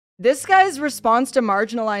This guy's response to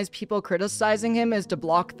marginalized people criticizing him is to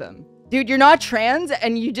block them. Dude, you're not trans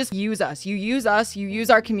and you just use us. You use us, you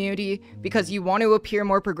use our community because you want to appear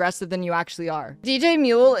more progressive than you actually are. DJ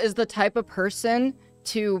Mule is the type of person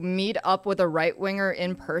to meet up with a right-winger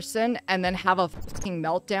in person and then have a fucking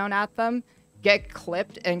meltdown at them, get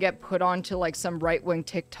clipped and get put onto like some right-wing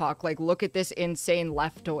TikTok, like look at this insane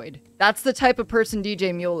leftoid. That's the type of person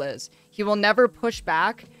DJ Mule is. He will never push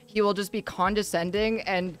back. He will just be condescending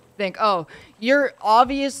and think, oh, you're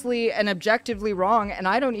obviously and objectively wrong and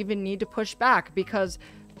I don't even need to push back because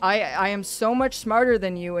I am so much smarter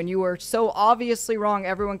than you and you are so obviously wrong,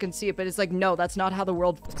 everyone can see it. But it's like, no, that's not how the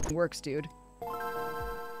world works, dude.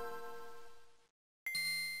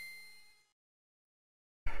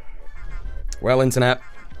 Well, internet,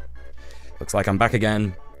 looks like I'm back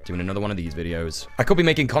again, doing another one of these videos. I could be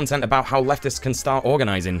making content about how leftists can start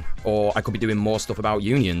organizing, or I could be doing more stuff about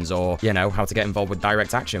unions, or, you know, how to get involved with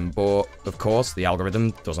direct action, but, of course, the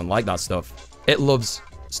algorithm doesn't like that stuff. It loves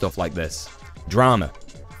stuff like this. Drama.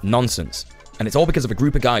 Nonsense. And it's all because of a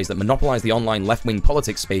group of guys that monopolize the online left-wing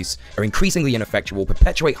politics space, are increasingly ineffectual,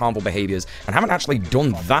 perpetuate harmful behaviors, and haven't actually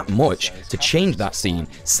done that much to change that scene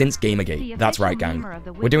since Gamergate. That's right, gang.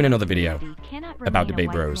 We're doing another video about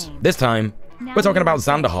debate bros. This time, we're talking about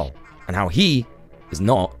Xanderhal, and how he is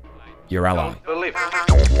not your ally.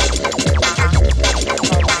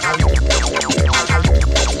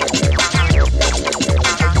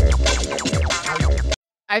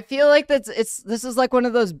 I feel like this is like one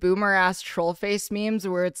of those boomer ass troll face memes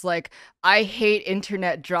where it's like, I hate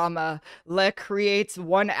internet drama. Le creates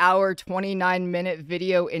 1 hour, 29-minute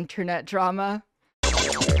video internet drama.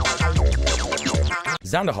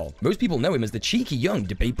 Xanderhal. Most people know him as the cheeky young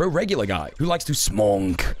debate bro regular guy who likes to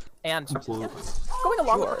smonk. And going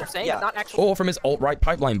along with what they're saying, not actually. Or from his alt-right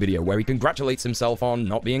pipeline video where he congratulates himself on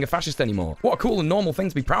not being a fascist anymore. What a cool and normal thing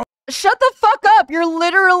to be proud of. Shut the fuck up! You're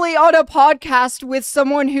literally on a podcast with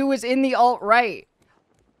someone who is in the alt-right.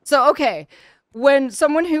 So, okay, when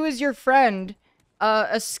someone who is your friend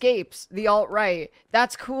escapes the alt-right,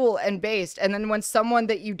 that's cool and based. And then when someone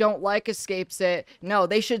that you don't like escapes it, no,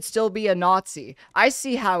 they should still be a Nazi. I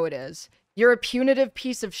see how it is. You're a punitive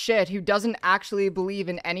piece of shit who doesn't actually believe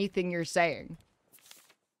in anything you're saying.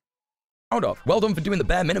 Of. Well done for doing the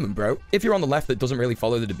bare minimum, bro. If you're on the left that doesn't really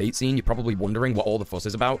follow the debate scene, you're probably wondering what all the fuss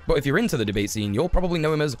is about. But if you're into the debate scene, you'll probably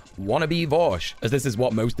know him as wannabe Vaush, as this is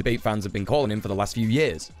what most debate fans have been calling him for the last few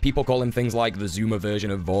years. People call him things like the Zoomer version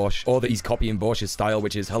of Vaush, or that he's copying Vaush's style,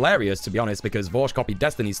 which is hilarious, to be honest, because Vaush copied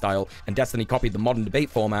Destiny's style, and Destiny copied the modern debate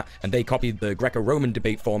format, and they copied the Greco-Roman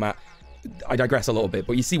debate format. I digress a little bit,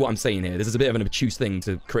 but you see what I'm saying here. This is a bit of an obtuse thing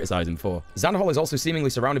to criticize him for. Xanderhal is also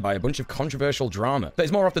seemingly surrounded by a bunch of controversial drama that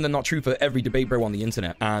is more often than not true for every debate bro on the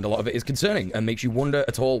internet, and a lot of it is concerning and makes you wonder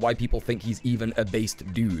at all why people think he's even a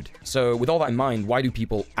based dude. So with all that in mind, why do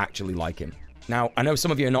people actually like him? Now, I know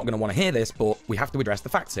some of you are not going to want to hear this, but we have to address the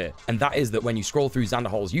facts here. And that is that when you scroll through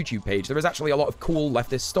Xanderhal's YouTube page, there is actually a lot of cool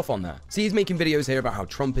leftist stuff on there. See, he's making videos here about how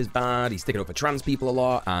Trump is bad, he's sticking up for trans people a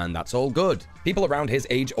lot, and that's all good. People around his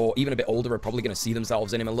age, or even a bit older, are probably going to see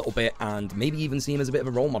themselves in him a little bit, and maybe even see him as a bit of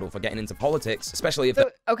a role model for getting into politics, especially if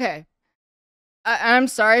okay. I'm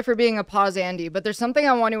sorry for being a pause Andy, but there's something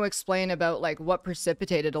I want to explain about, like, what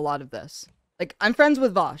precipitated a lot of this. Like, I'm friends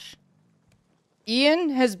with Vaush.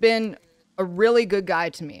 Ian has been a really good guy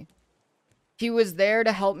to me. He was there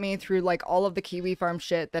to help me through like all of the Kiwi Farm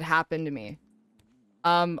shit that happened to me.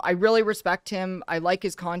 I really respect him. I like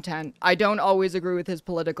his content. I don't always agree with his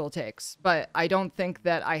political takes, but I don't think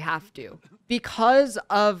that I have to. Because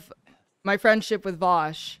of my friendship with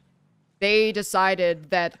Vaush, they decided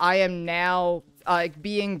that I am now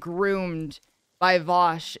being groomed by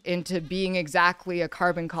Vaush into being exactly a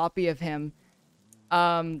carbon copy of him.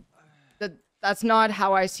 That's not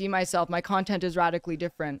how I see myself. My content is radically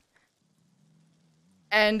different.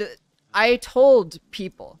 And I told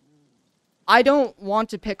people, I don't want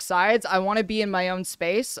to pick sides. I want to be in my own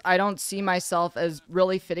space. I don't see myself as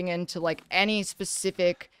really fitting into like any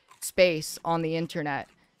specific space on the internet.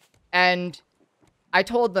 And I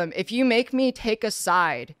told them, if you make me take a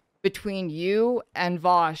side between you and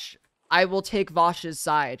Vaush, I will take Vaush's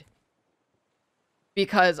side.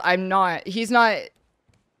 Because he's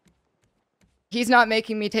not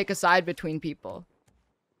making me take a side between people.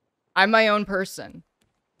 I'm my own person.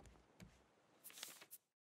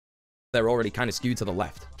 They're already kind of skewed to the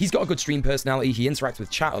left. He's got a good stream personality, he interacts with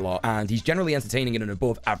chat a lot, and he's generally entertaining in an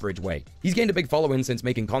above average way. He's gained a big following since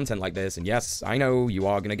making content like this, and yes, I know you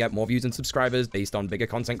are going to get more views and subscribers based on bigger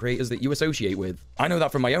content creators that you associate with. I know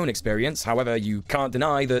that from my own experience, however, you can't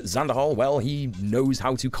deny that Xanderhal, well, he knows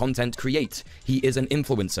how to content create. He is an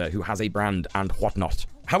influencer who has a brand and whatnot.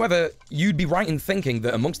 However, you'd be right in thinking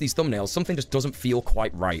that amongst these thumbnails, something just doesn't feel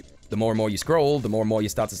quite right. The more and more you scroll, the more and more you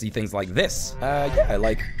start to see things like this. Yeah,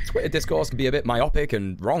 like, Twitter discourse can be a bit myopic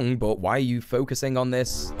and wrong, but why are you focusing on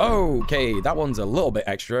this? Okay, that one's a little bit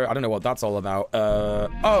extra. I don't know what that's all about.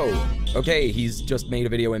 Oh, okay, he's just made a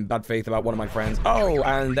video in bad faith about one of my friends. Oh,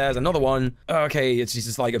 and there's another one. Okay, it's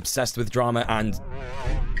just like obsessed with drama and...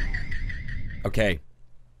 Okay,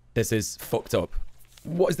 this is fucked up.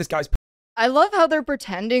 What is this guy's... I love how they're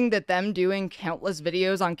pretending that them doing countless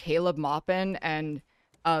videos on Caleb Maupin and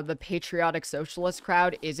the patriotic socialist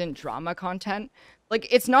crowd isn't drama content. Like,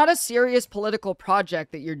 it's not a serious political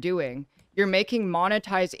project that you're doing. You're making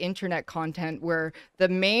monetized internet content where the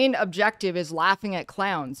main objective is laughing at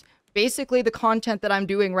clowns. Basically, the content that I'm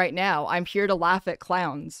doing right now, I'm here to laugh at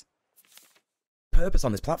clowns. Purpose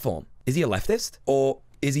on this platform? Is he a leftist? Or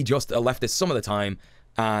is he just a leftist some of the time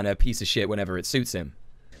and a piece of shit whenever it suits him?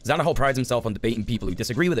 Xanderhal prides himself on debating people who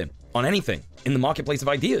disagree with him on anything in the marketplace of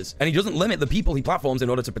ideas, and he doesn't limit the people he platforms in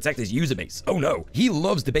order to protect his user base. Oh no, he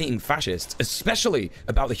loves debating fascists, especially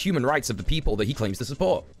about the human rights of the people that he claims to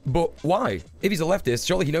support. But why? If he's a leftist,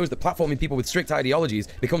 surely he knows that platforming people with strict ideologies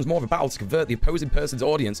becomes more of a battle to convert the opposing person's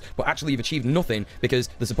audience, but actually you've achieved nothing because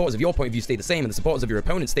the supporters of your point of view stay the same and the supporters of your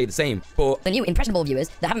opponent stay the same. But the new impressionable viewers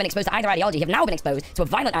that haven't been exposed to either ideology have now been exposed to a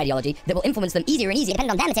violent ideology that will influence them easier and easier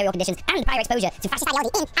depending on their material conditions and prior exposure to fascist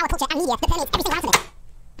ideology in our culture and media that permeates every single ounce of it.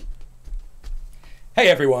 Hey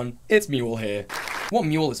everyone, it's Mule here. What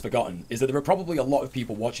Mule has forgotten is that there are probably a lot of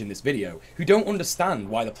people watching this video who don't understand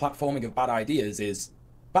why the platforming of bad ideas is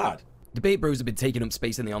bad. Debate bros have been taking up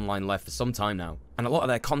space in the online left for some time now, and a lot of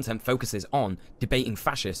their content focuses on debating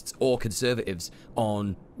fascists or conservatives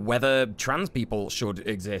on whether trans people should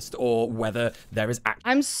exist or whether there is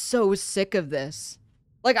I'm so sick of this.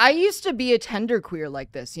 Like, I used to be a genderqueer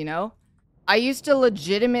like this, you know? I used to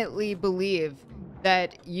legitimately believe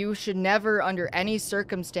that you should never, under any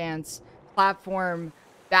circumstance, platform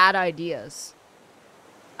bad ideas.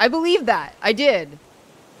 I believed that. I did.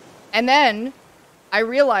 And then I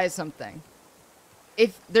realized something.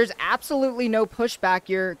 If there's absolutely no pushback,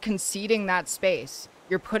 you're conceding that space.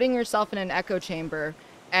 You're putting yourself in an echo chamber,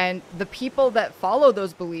 and the people that follow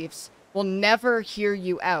those beliefs will never hear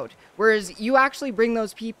you out. Whereas you actually bring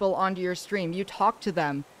those people onto your stream. You talk to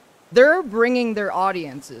them. They're bringing their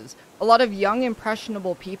audiences, a lot of young,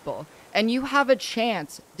 impressionable people, and you have a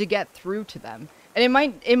chance to get through to them. And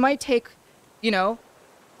it might take, you know,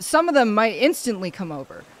 some of them might instantly come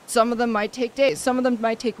over. Some of them might take days. Some of them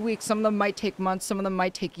might take weeks. Some of them might take months. Some of them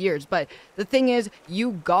might take years. But the thing is,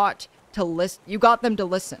 you got them to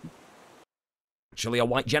listen. Actually a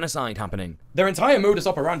white genocide happening. Their entire modus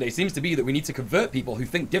operandi seems to be that we need to convert people who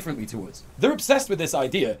think differently to us. They're obsessed with this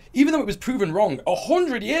idea, even though it was proven wrong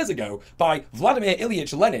 100 years ago by Vladimir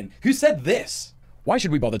Ilyich Lenin, who said this. Why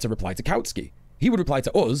should we bother to reply to Kautsky? He would reply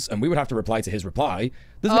to us, and we would have to reply to his reply.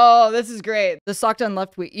 Oh, this is great. The Sockdown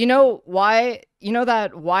Left tweet. You know why? You know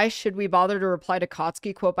that why should we bother to reply to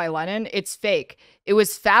Kautsky quote by Lenin? It's fake. It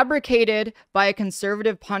was fabricated by a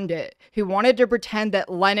conservative pundit who wanted to pretend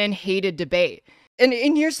that Lenin hated debate. And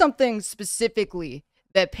here's something specifically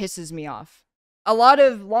that pisses me off. A lot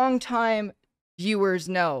of longtime viewers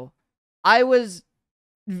know I was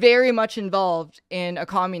very much involved in a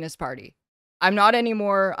communist party. I'm not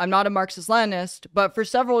anymore. I'm not a Marxist-Leninist, but for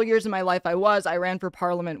several years in my life I was. I ran for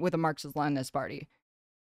parliament with a Marxist-Leninist party.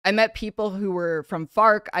 I met people who were from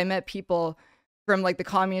FARC. I met people from like the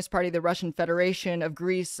Communist Party, the Russian Federation, of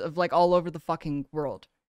Greece, of like all over the fucking world.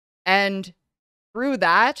 And through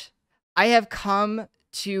that, I have come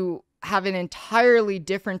to have an entirely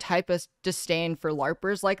different type of disdain for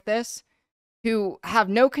LARPers like this, who have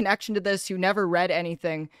no connection to this, who never read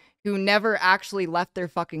anything, who never actually left their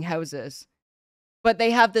fucking houses. But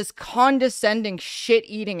they have this condescending,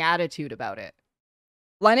 shit-eating attitude about it.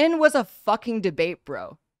 Lenin was a fucking debate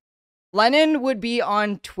bro. Lenin would be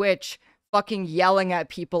on Twitch fucking yelling at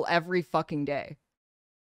people every fucking day.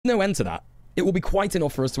 No end to that. It will be quite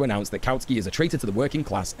enough for us to announce that Kautsky is a traitor to the working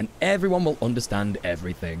class and everyone will understand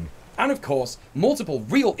everything. And of course, multiple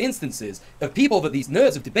real instances of people that these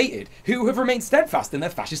nerds have debated who have remained steadfast in their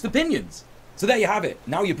fascist opinions. So there you have it.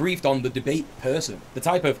 Now you're briefed on the debate person, the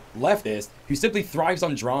type of leftist who simply thrives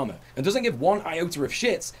on drama and doesn't give one iota of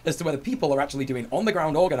shits as to whether people are actually doing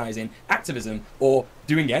on-the-ground organizing, activism, or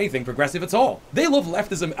doing anything progressive at all. They love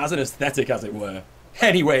leftism as an aesthetic, as it were.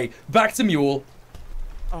 Anyway, back to Mule.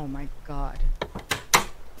 Oh my god.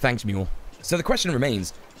 Thanks, Mule. So the question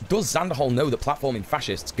remains, does Xanderhal know that platforming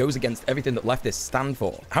fascists goes against everything that leftists stand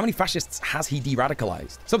for? How many fascists has he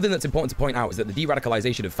de-radicalized? Something that's important to point out is that the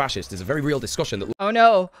de-radicalization of fascists is a very real discussion that... Oh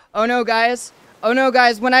no, guys. Oh no,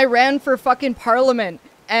 guys. When I ran for fucking parliament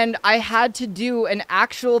and I had to do an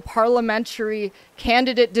actual parliamentary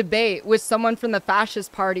candidate debate with someone from the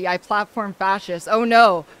fascist party. I platform fascists. Oh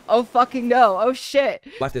no. Oh fucking no. Oh shit.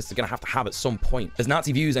 Leftists are going to have at some point, as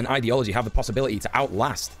Nazi views and ideology have the possibility to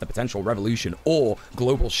outlast the potential revolution or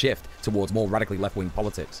global shift towards more radically left-wing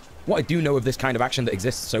politics. What I do know of this kind of action that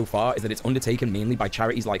exists so far is that it's undertaken mainly by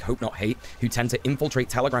charities like Hope Not Hate, who tend to infiltrate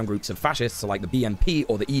telegram groups of fascists like the BNP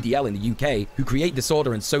or the EDL in the UK, who create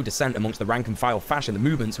disorder and sow dissent amongst the rank and file fash in the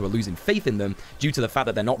movements who are losing faith in them due to the fact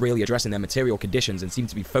that they're not really addressing their material conditions and seem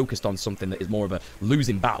to be focused on something that is more of a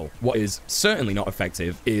losing battle. What is certainly not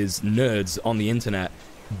effective is nerds on the internet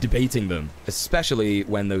debating them, especially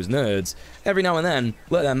when those nerds, every now and then,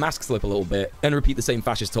 let their mask slip a little bit and repeat the same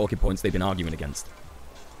fascist talking points they've been arguing against.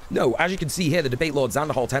 No, as you can see here, the debate lord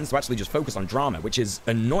Xanderhal tends to actually just focus on drama, which is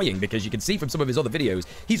annoying because you can see from some of his other videos,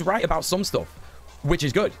 he's right about some stuff, which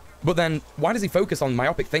is good. But then, why does he focus on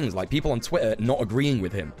myopic things like people on Twitter not agreeing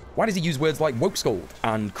with him? Why does he use words like woke scold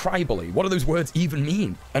and crybully? What do those words even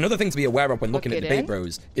mean? Another thing to be aware of when looking at debate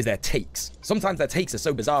bros is their takes. Sometimes their takes are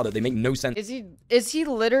so bizarre that they make no sense. Is he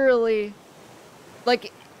literally,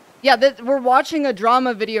 like, yeah, we're watching a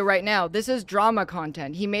drama video right now. This is drama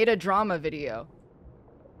content. He made a drama video.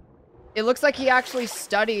 It looks like he actually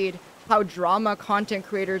studied how drama content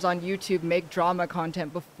creators on YouTube make drama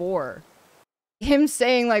content before. Him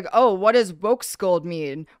saying like, oh, what does woke scold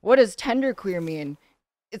mean? What does tenderqueer mean?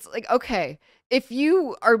 It's like, okay, if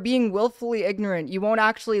you are being willfully ignorant, you won't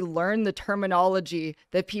actually learn the terminology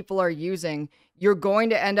that people are using. You're going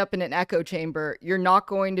to end up in an echo chamber. You're not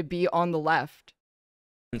going to be on the left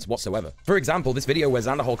whatsoever. For example, this video where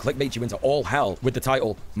Xanderhal clickbaits you into all hell with the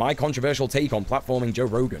title, My Controversial Take on Platforming Joe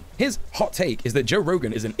Rogan. His hot take is that Joe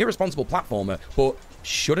Rogan is an irresponsible platformer, but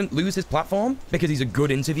shouldn't lose his platform because he's a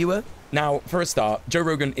good interviewer. Now, for a start, Joe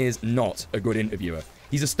Rogan is not a good interviewer.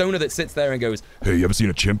 He's a stoner that sits there and goes, hey, you ever seen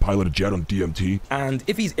a chimp pilot a jet on DMT? And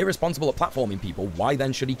if he's irresponsible at platforming people, why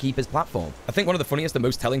then should he keep his platform? I think one of the funniest and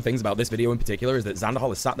most telling things about this video in particular is that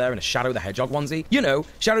Xanderhal is sat there in a Shadow the Hedgehog onesie. You know,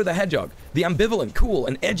 Shadow the Hedgehog, the ambivalent, cool,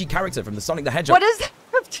 and edgy character from the Sonic the Hedgehog. What does that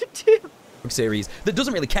have to do? Series that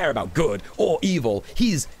doesn't really care about good or evil.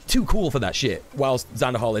 He's too cool for that shit, whilst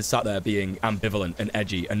Xanderhal is sat there being ambivalent and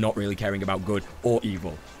edgy and not really caring about good or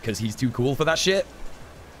evil because he's too cool for that shit.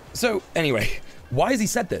 So anyway, why has he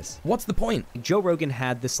said this? What's the point? Joe Rogan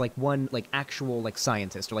had this one actual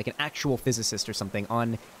scientist or an actual physicist or something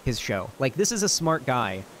on his show. This is a smart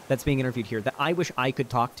guy that's being interviewed here that I wish I could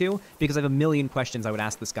talk to because I have a million questions I would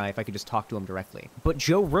ask this guy if I could just talk to him directly. But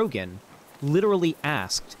Joe Rogan literally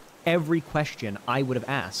asked every question I would have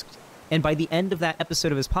asked. And by the end of that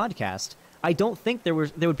episode of his podcast, I don't think there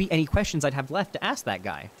would be any questions I'd have left to ask that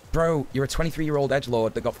guy. Bro, you're a 23-year-old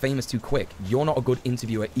edgelord that got famous too quick. You're not a good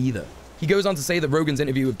interviewer either. He goes on to say that Rogan's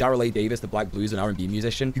interview with Daryl A. Davis, the black blues and R&B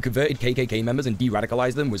musician who converted KKK members and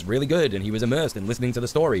de-radicalized them, was really good, and he was immersed in listening to the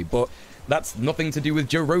story. But that's nothing to do with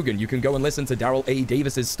Joe Rogan. You can go and listen to Daryl A.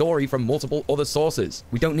 Davis's story from multiple other sources.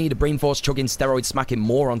 We don't need a brain force chugging, steroid smacking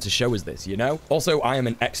moron to show us this, you know? Also, I am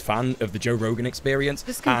an ex-fan of the Joe Rogan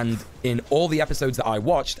experience, and in all the episodes that I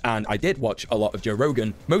watched, and I did watch a lot of Joe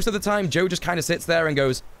Rogan, most of the time Joe just kind of sits there and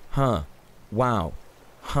goes, huh, wow,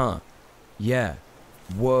 huh, yeah.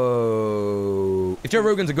 Whoa. If Joe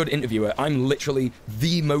Rogan's a good interviewer, I'm literally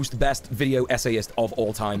the most best video essayist of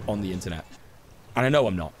all time on the internet. And I know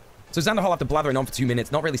I'm not. So Xanderhal, after blathering on for 2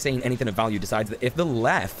 minutes, not really saying anything of value, decides that if the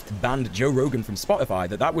left banned Joe Rogan from Spotify,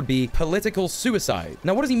 that would be political suicide.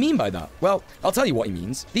 Now, what does he mean by that? Well, I'll tell you what he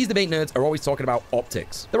means. These debate nerds are always talking about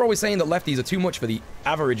optics. They're always saying that lefties are too much for the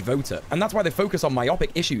average voter. And that's why they focus on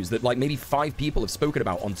myopic issues that maybe 5 people have spoken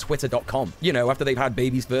about on twitter.com. You know, after they've had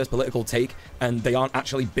baby's first political take and they aren't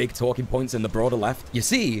actually big talking points in the broader left. You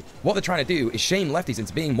see, what they're trying to do is shame lefties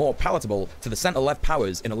into being more palatable to the center-left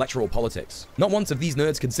powers in electoral politics. Not once have these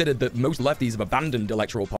nerds considered that most lefties have abandoned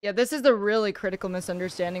electoral politics. Yeah, this is the really critical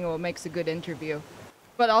misunderstanding of what makes a good interview.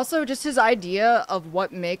 But also, just his idea of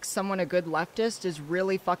what makes someone a good leftist is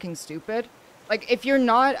really fucking stupid. If you're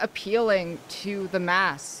not appealing to the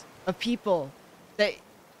mass of people that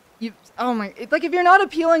you, if you're not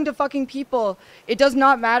appealing to fucking people, it does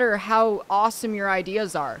not matter how awesome your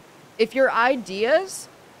ideas are. If you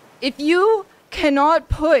cannot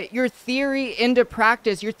put your theory into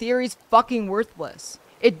practice, your theory's fucking worthless.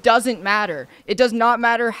 It doesn't matter. It does not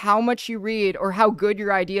matter how much you read or how good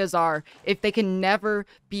your ideas are if they can never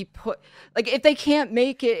be put, if they can't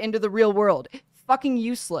make it into the real world. It's fucking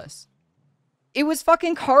useless. It was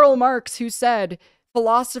fucking Karl Marx who said,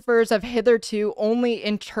 philosophers have hitherto only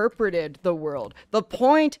interpreted the world. The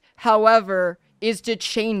point, however, is to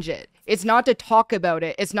change it. It's not to talk about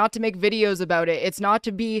it. It's not to make videos about it. It's not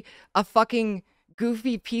to be a fucking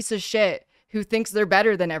goofy piece of shit who thinks they're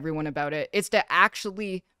better than everyone about it. It's to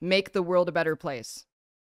actually make the world a better place.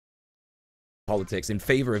 Politics in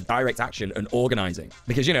favor of direct action and organizing.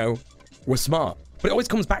 Because, you know, we're smart. But it always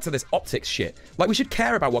comes back to this optics shit. Like, we should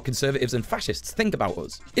care about what conservatives and fascists think about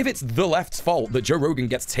us. If it's the left's fault that Joe Rogan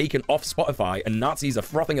gets taken off Spotify and Nazis are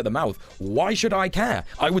frothing at the mouth, why should I care?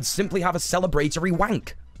 I would simply have a celebratory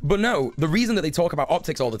wank. But no, the reason that they talk about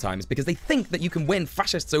optics all the time is because they think that you can win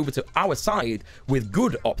fascists over to our side with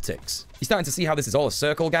good optics. You're starting to see how this is all a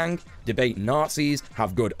circle, gang? Debate Nazis,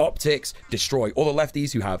 have good optics, destroy other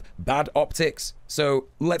lefties who have bad optics. So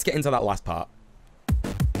let's get into that last part.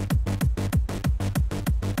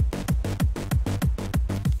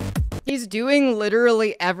 He's doing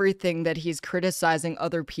literally everything that he's criticizing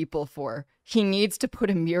other people for. He needs to put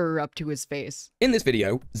a mirror up to his face. In this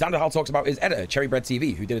video, Xanderhal talks about his editor, Cherrybread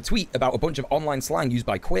TV, who did a tweet about a bunch of online slang used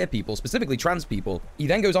by queer people, specifically trans people. He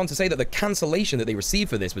then goes on to say that the cancellation that they received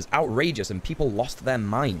for this was outrageous and people lost their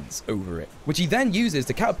minds over it, which he then uses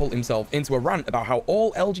to catapult himself into a rant about how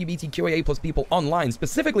all LGBTQIA+ people online,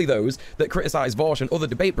 specifically those that criticize Vaush and other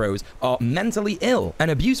debate bros, are mentally ill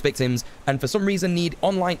and abuse victims and for some reason need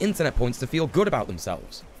online internet points to feel good about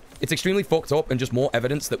themselves. It's extremely fucked up and just more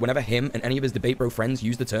evidence that whenever him and any of his debate bro friends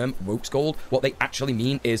use the term woke scold, what they actually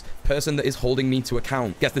mean is person that is holding me to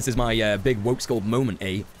account. Guess this is my big woke scold moment,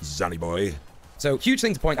 eh? Zanny boy. So, huge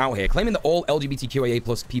thing to point out here, claiming that all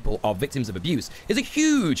LGBTQIA+ people are victims of abuse is a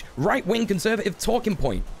huge right-wing conservative talking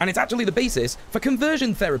point, and it's actually the basis for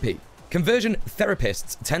conversion therapy. Conversion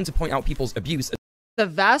therapists tend to point out people's abuse. The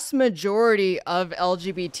vast majority of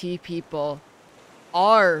LGBT people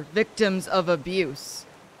are victims of abuse.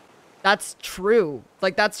 That's true.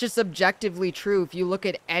 Like, that's just objectively true if you look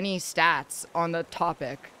at any stats on the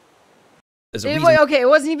topic. Okay, it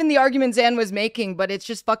wasn't even the argument Zan was making, but it's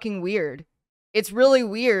just fucking weird. It's really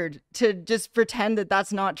weird to just pretend that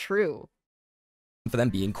that's not true. For them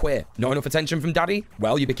being queer. Not enough attention from daddy?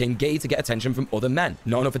 Well, you became gay to get attention from other men.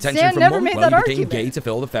 Not enough attention Zan from never mum? made Well, that you became argument. gay to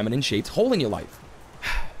fill the feminine-shaped hole in your life.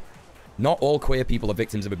 Not all queer people are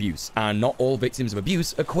victims of abuse, and not all victims of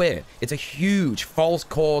abuse are queer. It's a huge false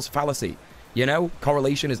cause fallacy. You know,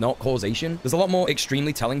 correlation is not causation. There's a lot more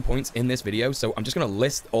extremely telling points in this video, so I'm just going to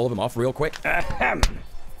list all of them off real quick.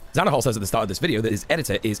 Xanderhal says at the start of this video that his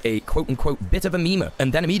editor is a quote-unquote bit of a memer,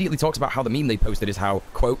 and then immediately talks about how the meme they posted is how,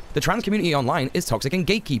 quote, the trans community online is toxic and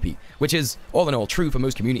gatekeepy, which is all in all true for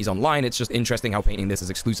most communities online. It's just interesting how painting this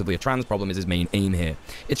as exclusively a trans problem is his main aim here.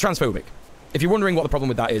 It's transphobic. If you're wondering what the problem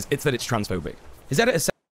with that is, it's that it's transphobic. His editor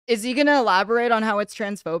said, is he gonna elaborate on how it's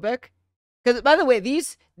transphobic? Because, by the way,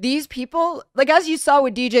 these people, like, as you saw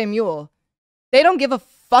with DJ Mule, they don't give a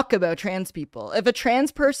fuck about trans people. If a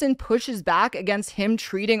trans person pushes back against him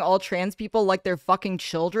treating all trans people like they're fucking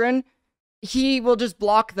children, he will just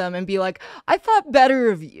block them and be like, I thought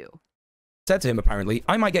better of you. said to him, apparently,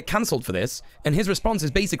 I might get cancelled for this, and his response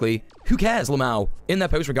is basically, who cares, Lamau? In their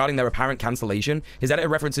post regarding their apparent cancellation, his editor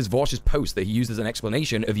references Vaush's post that he used as an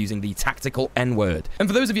explanation of using the tactical N-word. And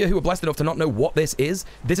for those of you who are blessed enough to not know what this is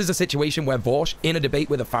a situation where Vaush, in a debate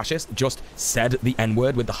with a fascist, just said the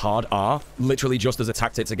N-word with the hard R, literally just as a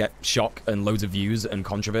tactic to get shock and loads of views and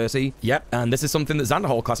controversy. Yep, and this is something that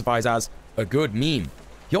Xanderhal classifies as a good meme.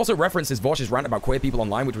 He also references Vaush's rant about queer people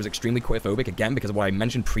online, which was extremely queerphobic, again, because of what I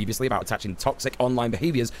mentioned previously about attaching toxic online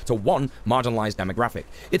behaviors to one marginalized demographic.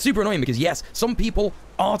 It's super annoying because, yes, some people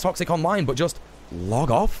are toxic online, but just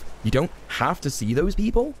log off. You don't have to see those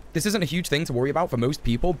people. This isn't a huge thing to worry about for most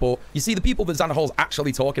people, but you see, the people that Xanderhal's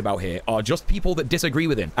actually talking about here are just people that disagree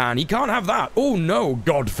with him, and he can't have that. Oh no,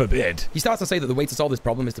 God forbid. He starts to say that the way to solve this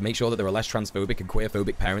problem is to make sure that there are less transphobic and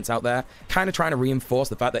queerphobic parents out there, kind of trying to reinforce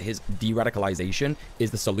the fact that his de-radicalization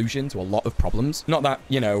is the solution to a lot of problems. Not that,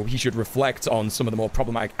 you know, he should reflect on some of the more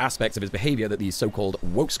problematic aspects of his behavior that these so-called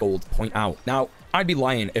woke scolds point out. Now, I'd be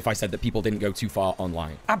lying if I said that people didn't go too far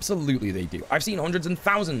online. Absolutely they do. I've seen hundreds and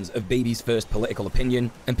thousands of babies' first political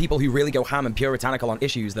opinion, and people who really go ham and puritanical on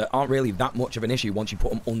issues that aren't really that much of an issue once you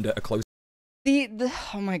put them under a close...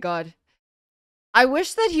 Oh my god. I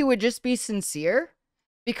wish that he would just be sincere,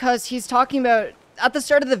 because he's talking about, at the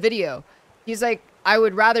start of the video, he's like, I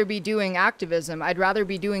would rather be doing activism. I'd rather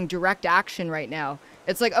be doing direct action right now.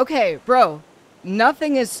 It's like, okay, bro,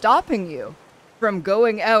 nothing is stopping you from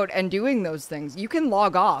going out and doing those things. You can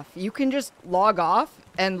log off. You can just log off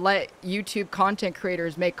and let YouTube content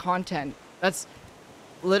creators make content. That's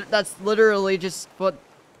literally just what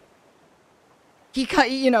he,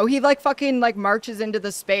 you know, he like fucking like marches into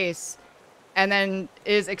the space and then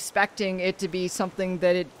is expecting it to be something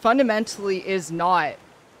that it fundamentally is not,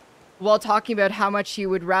 while talking about how much he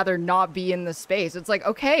would rather not be in the space. It's like,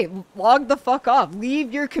 okay, log the fuck off.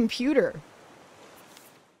 Leave your computer.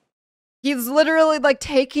 He's literally like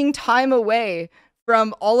taking time away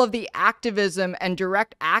from all of the activism and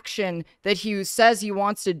direct action that he says he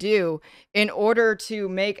wants to do in order to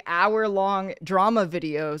make hour-long drama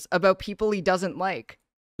videos about people he doesn't like.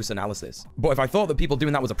 Analysis. But if I thought that people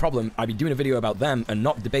doing that was a problem, I'd be doing a video about them and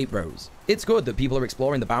not debate bros. It's good that people are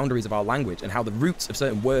exploring the boundaries of our language and how the roots of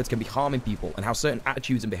certain words can be harming people and how certain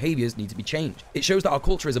attitudes and behaviors need to be changed. It shows that our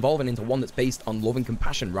culture is evolving into one that's based on love and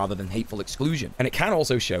compassion rather than hateful exclusion. And it can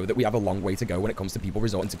also show that we have a long way to go when it comes to people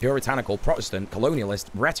resorting to puritanical, Protestant, colonialist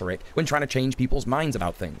rhetoric when trying to change people's minds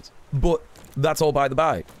about things. But that's all by the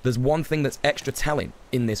by. There's one thing that's extra telling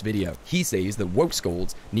in this video. He says that woke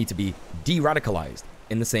scolds need to be de-radicalized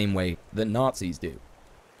in the same way that Nazis do.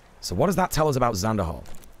 So what does that tell us about Zanderhal?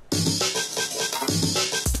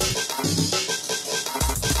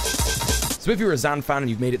 So if you're a Zan fan and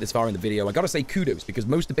you've made it this far in the video, I gotta say kudos, because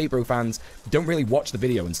most Debate Bro fans don't really watch the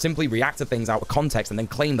video and simply react to things out of context and then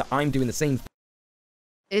claim that I'm doing the same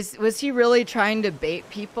thing. Was he really trying to bait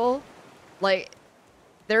people? Like,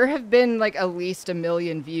 there have been like at least 1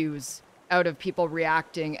 million views out of people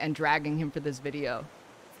reacting and dragging him for this video.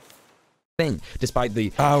 Despite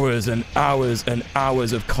the hours and hours and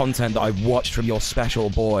hours of content that I've watched from your special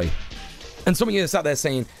boy. And some of you sat there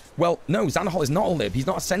saying, well, no, Zanderhal is not a lib. He's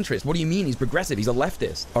not a centrist. What do you mean? He's progressive. He's a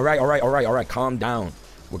leftist. All right. Calm down.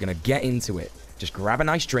 We're going to get into it. Just grab a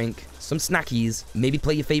nice drink, some snackies, maybe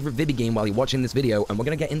play your favorite Vibi game while you're watching this video, and we're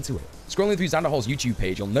going to get into it. Scrolling through Zanderhal's YouTube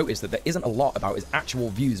page, you'll notice that there isn't a lot about his actual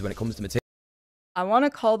views when it comes to material. I want to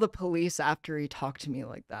call the police after he talked to me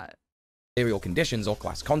like that. Conditions or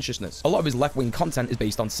class consciousness. A lot of his left-wing content is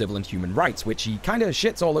based on civil and human rights, which he kind of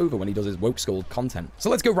shits all over when he does his woke scold content. So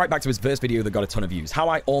let's go right back to his first video that got a ton of views, how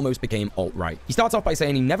I almost became alt-right. He starts off by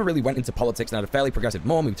saying he never really went into politics and had a fairly progressive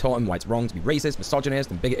mom who taught him why it's wrong to be racist, misogynist,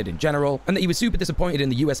 and bigoted in general, and that he was super disappointed in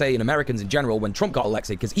the USA and Americans in general when Trump got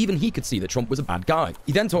elected because even he could see that Trump was a bad guy.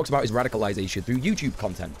 He then talks about his radicalization through YouTube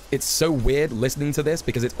content. It's so weird listening to this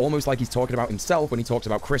because it's almost like he's talking about himself when he talks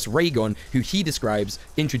about Chris Raygun, who he describes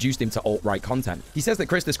introduced him to alt-right content. He says that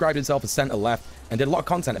Chris described himself as center-left and did a lot of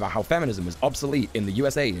content about how feminism was obsolete in the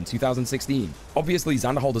USA in 2016. Obviously,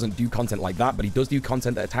 Zanderhal doesn't do content like that, but he does do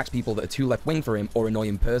content that attacks people that are too left-wing for him or annoy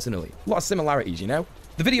him personally. A lot of similarities, you know?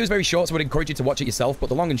 The video is very short, so I'd encourage you to watch it yourself, but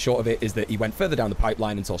the long and short of it is that he went further down the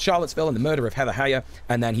pipeline and saw Charlottesville and the murder of Heather Heyer,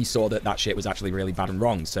 and then he saw that that shit was actually really bad and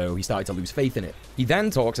wrong, so he started to lose faith in it. He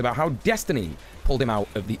then talks about how Destiny pulled him out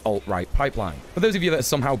of the alt-right pipeline. For those of you that are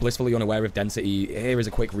somehow blissfully unaware of Density, here is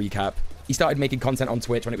a quick recap. He started making content on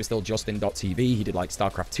Twitch when it was still Justin.tv. He did like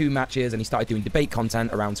StarCraft 2 matches, and he started doing debate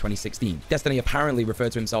content around 2016. Destiny apparently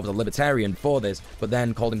referred to himself as a libertarian before this, but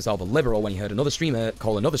then called himself a liberal when he heard another streamer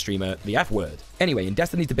call another streamer the F word. Anyway, in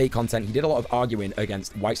Destiny's debate content, he did a lot of arguing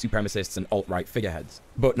against white supremacists and alt-right figureheads.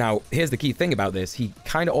 But now, here's the key thing about this. He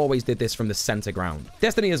kind of always did this from the center ground.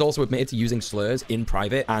 Destiny has also admitted to using slurs in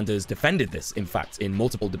private and has defended this, in fact, in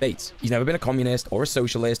multiple debates. He's never been a communist or a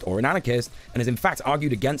socialist or an anarchist, and has in fact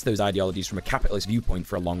argued against those ideologies from a capitalist viewpoint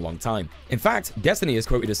for a long, long time. In fact, Destiny is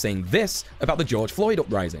quoted as saying this about the George Floyd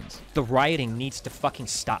uprisings. The rioting needs to fucking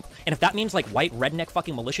stop. And if that means like white redneck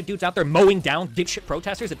fucking militia dudes out there mowing down dipshit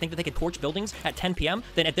protesters that think that they can torch buildings at 10 p.m.,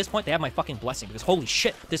 then at this point they have my fucking blessing, because holy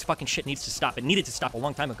shit, this fucking shit needs to stop. It needed to stop a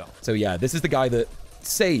long time ago. So yeah, this is the guy that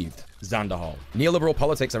saved Zanderhal. Neoliberal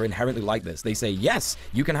politics are inherently like this. They say, yes,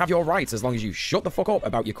 you can have your rights as long as you shut the fuck up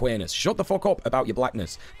about your queerness, shut the fuck up about your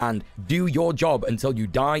blackness, and do your job until you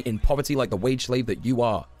die in poverty like the wage slave that you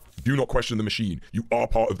are. Do not question the machine. You are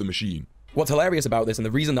part of the machine. What's hilarious about this, and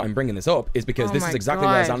the reason that I'm bringing this up, is because this is exactly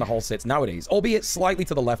where Zanderhal sits nowadays. Albeit slightly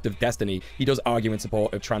to the left of Destiny, he does argue in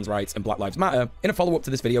support of trans rights and Black Lives Matter. In a follow-up to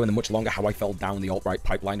this video and the much longer How I Fell Down the Alt-Right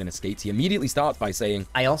Pipeline and Escaped, he immediately starts by saying,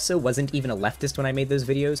 I also wasn't even a leftist when I made those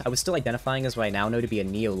videos. I was still identifying as what I now know to be a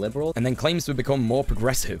neoliberal. And then claims to have become more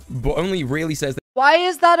progressive, but only really says that— Why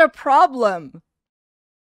is that a problem?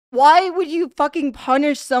 Why would you fucking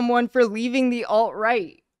punish someone for leaving the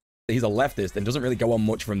alt-right? he's a leftist and doesn't really go on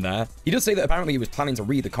much from there. He does say that apparently he was planning to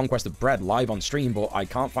read The Conquest of Bread live on stream, but I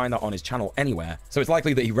can't find that on his channel anywhere. So it's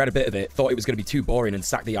likely that he read a bit of it, thought it was going to be too boring and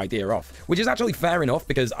sacked the idea off, which is actually fair enough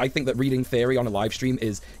because I think that reading theory on a live stream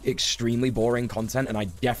is extremely boring content and I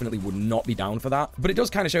definitely would not be down for that. But it does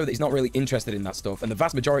kind of show that he's not really interested in that stuff, and the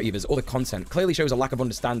vast majority of his other content clearly shows a lack of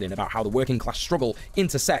understanding about how the working class struggle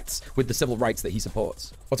intersects with the civil rights that he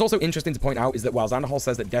supports. What's also interesting to point out is that while Zanderhal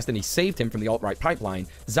says that Destiny saved him from the alt-right pipeline,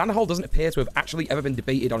 Zanderhal doesn't appear to have actually ever been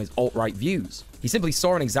debated on his alt-right views. He simply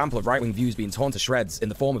saw an example of right-wing views being torn to shreds in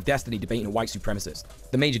the form of Destiny debating a white supremacist.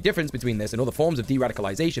 The major difference between this and other forms of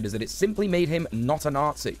de-radicalization is that it simply made him not a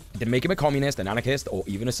Nazi. It didn't make him a communist, an anarchist, or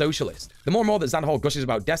even a socialist. The more and more that Xander Hall gushes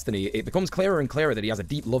about Destiny, it becomes clearer and clearer that he has a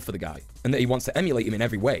deep love for the guy, and that he wants to emulate him in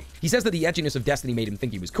every way. He says that the edginess of Destiny made him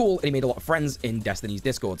think he was cool, and he made a lot of friends in Destiny's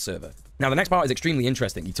Discord server. Now, the next part is extremely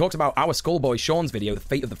interesting. He talks about our Skullboy Sean's video, The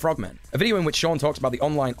Fate of the Frogmen, a video in which Sean talks about the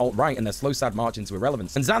online alt-right and their slow, sad march into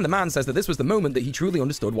irrelevance. And Xan the man says that this was the moment that he truly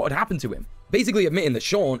understood what had happened to him. Basically admitting that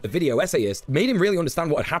Sean, a video essayist, made him really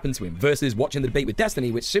understand what had happened to him, versus watching the debate with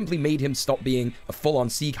Destiny, which simply made him stop being a full-on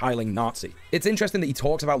Sieg-heiling Nazi. It's interesting that he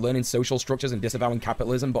talks about learning social structures and disavowing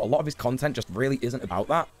capitalism, but a lot of his content just really isn't about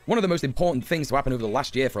that. One of the most important things to happen over the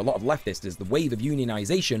last year for a lot of leftists is the wave of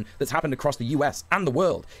unionization that's happened across the US and the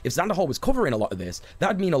world. If Xander Hall was covering a lot of this,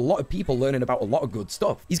 that'd mean a lot of people learning about a lot of good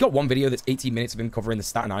stuff. He's got one video that's 18 minutes of him covering the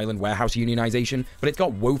Staten Island warehouse unionization, but it's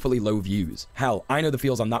got woefully low views. Hell, I know the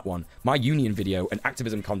feels on that one. My union video and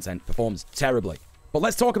activism content performs terribly. But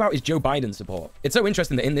let's talk about his Joe Biden support. It's so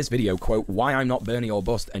interesting that in this video, quote, "Why I'm not Bernie or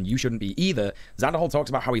bust and you shouldn't be either," Xander Hall talks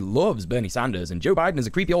about how he loves Bernie Sanders and Joe Biden is a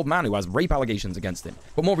creepy old man who has rape allegations against him.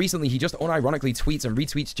 But more recently, he just unironically tweets and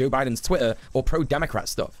retweets Joe Biden's Twitter or pro-Democrat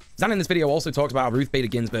stuff. Xan in this video also talks about Ruth Bader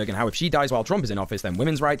Ginsburg and how if she dies while Trump is in office, then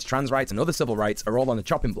women's rights, trans rights, and other civil rights are all on the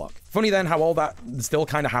chopping block. Funny then how all that still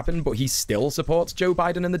kind of happened, but he still supports Joe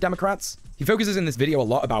Biden and the Democrats. He focuses in this video a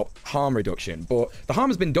lot about harm reduction, but the harm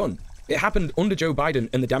has been done. It happened under Joe Biden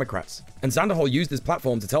and the Democrats. And Xander Hall used his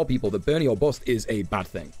platform to tell people that Bernie or bust is a bad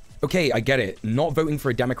thing. Okay, I get it. Not voting for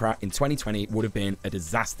a Democrat in 2020 would have been a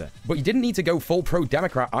disaster. But you didn't need to go full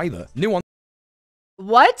pro-Democrat either. Nuance.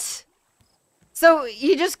 What? So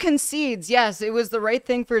he just concedes, yes, it was the right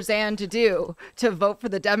thing for Xan to do, to vote for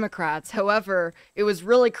the Democrats. However, it was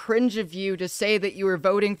really cringe of you to say that you were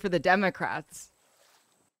voting for the Democrats.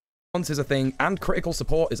 Is a thing, and critical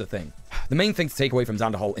support is a thing. The main thing to take away from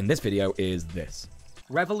Xander Hall in this video is this.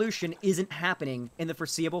 Revolution isn't happening in the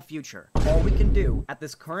foreseeable future. All we can do at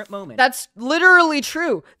this current moment... That's literally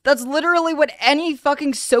true. That's literally what any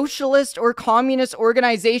fucking socialist or communist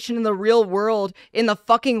organization in the real world in the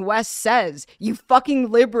fucking West says. You fucking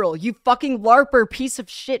liberal. You fucking LARPer piece of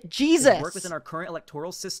shit. Jesus. Work within our current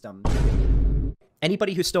electoral system.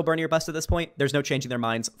 Anybody who's still Bernie or bust at this point, there's no changing their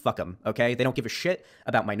minds. Fuck them, okay? They don't give a shit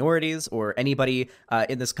about minorities or anybody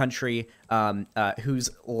in this country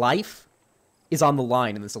whose life is on the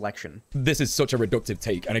line in this election. This is such a reductive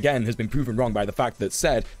take, and again has been proven wrong by the fact that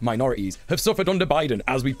said minorities have suffered under Biden,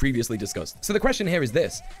 as we previously discussed. So the question here is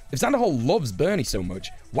this: if Xander Hall loves Bernie so much,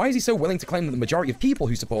 why is he so willing to claim that the majority of people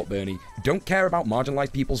who support Bernie don't care about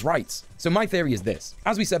marginalized people's rights? So my theory is this.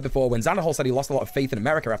 As we said before, when Xander Hall said he lost a lot of faith in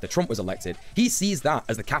America after Trump was elected, he sees that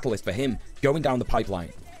as the catalyst for him going down the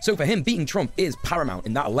pipeline. So for him, beating Trump is paramount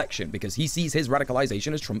in that election because he sees his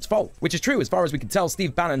radicalization as Trump's fault. Which is true, as far as we can tell.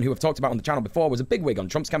 Steve Bannon, who I've talked about on the channel before, was a bigwig on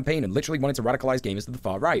Trump's campaign and literally wanted to radicalize gamers to the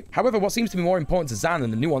far right. However, what seems to be more important to Xan than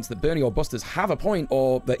the nuance that Bernie or busters have a point,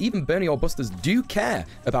 or that even Bernie or busters do care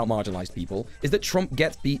about marginalized people, is that Trump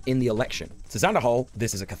gets beat in the election. To Xander Hall,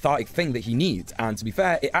 this is a cathartic thing that he needs, and to be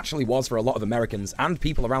fair, it actually was for a lot of Americans and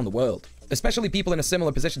people around the world. Especially people in a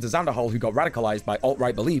similar position to Xander Hall who got radicalized by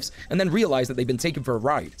alt-right beliefs and then realized that they've been taken for a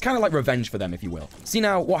ride. It's kind of like revenge for them, if you will. See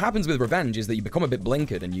now, what happens with revenge is that you become a bit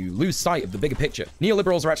blinkered and you lose sight of the bigger picture.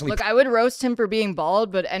 Neoliberals are actually— Look, I would roast him for being bald,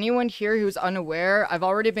 but anyone here who's unaware, I've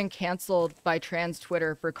already been canceled by trans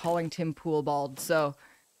Twitter for calling Tim Pool bald. So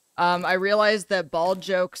I realized that bald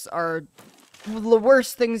jokes are the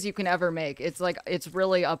worst things you can ever make. It's like, it's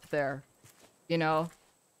really up there, you know?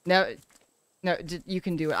 No, you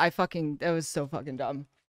can do it. That was so fucking dumb.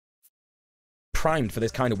 Primed for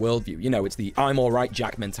this kind of worldview. You know, it's the I'm all right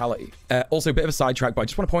Jack mentality. Also a bit of a sidetrack, but I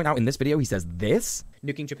just want to point out in this video, he says this.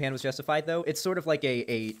 Nuking Japan was justified, though. It's sort of like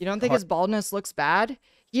a You don't think his baldness looks bad?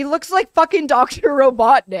 He looks like fucking Dr.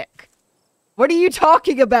 Robotnik. What are you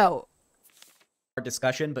talking about?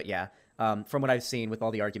 Discussion, but yeah, from what I've seen with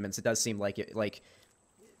all the arguments, it does seem like it,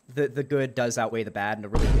 the good does outweigh the bad,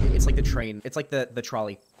 and it's like the train, it's like the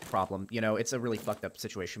trolley problem, you know? It's a really fucked up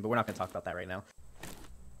situation, but we're not going to talk about that right now.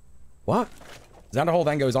 What? Xander Hall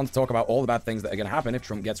then goes on to talk about all the bad things that are going to happen if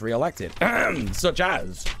Trump gets re-elected, such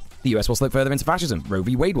as the US will slip further into fascism, Roe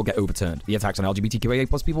v. Wade will get overturned, the attacks on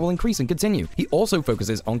LGBTQIA+ people will increase and continue. He also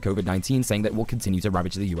focuses on COVID-19, saying that it will continue to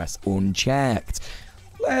ravage the US unchecked.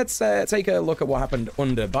 Let's take a look at what happened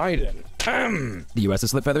under Biden. The US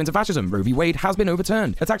has slipped further into fascism. Roe v. Wade has been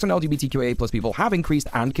overturned. Attacks on LGBTQIA+ people have increased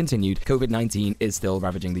and continued. COVID-19 is still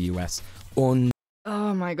ravaging the US.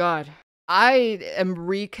 Oh my god. I am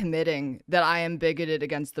recommitting that I am bigoted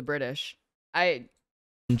against the British.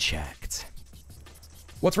 Unchecked.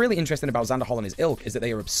 What's really interesting about Xanderhal and his ilk is that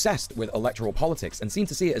they are obsessed with electoral politics and seem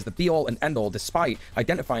to see it as the be-all and end-all despite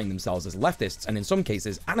identifying themselves as leftists and in some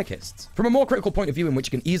cases anarchists. From a more critical point of view in which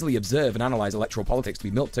you can easily observe and analyze electoral politics to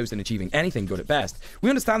be milquetoast in achieving anything good at best, we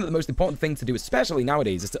understand that the most important thing to do, especially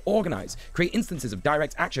nowadays, is to organize, create instances of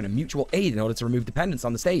direct action and mutual aid in order to remove dependence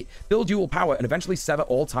on the state, build dual power, and eventually sever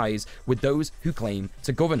all ties with those who claim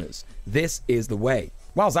to govern us. This is the way.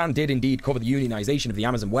 While Zan did indeed cover the unionization of the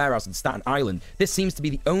Amazon warehouse in Staten Island, this seems to be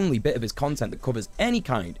the only bit of his content that covers any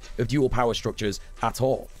kind of dual power structures at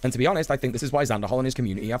all. And to be honest, I think this is why Xanderhal and his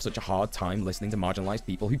community have such a hard time listening to marginalized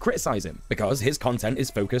people who criticize him, because his content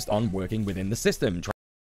is focused on working within the system.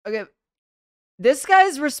 Okay, this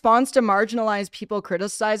guy's response to marginalized people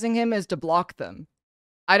criticizing him is to block them.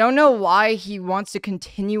 I don't know why he wants to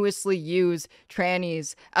continuously use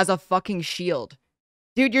trannies as a fucking shield.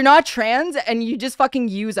 Dude, you're not trans and you just fucking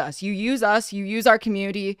use us. You use us, you use our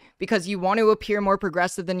community because you want to appear more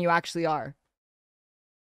progressive than you actually are.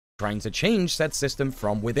 Trying to change said system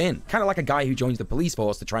from within. Kind of like a guy who joins the police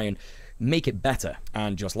force to try and make it better.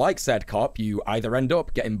 And just like said cop, you either end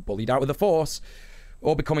up getting bullied out of the force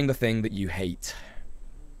or becoming the thing that you hate.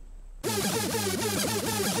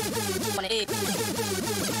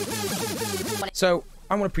 So,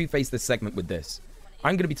 I want to preface this segment with this.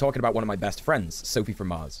 I'm going to be talking about one of my best friends, Sophie from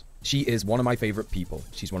Mars. She is one of my favorite people.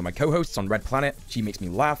 She's one of my co-hosts on Red Planet. She makes me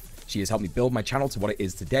laugh. She has helped me build my channel to what it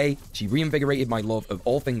is today. She reinvigorated my love of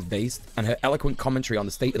all things based, and her eloquent commentary on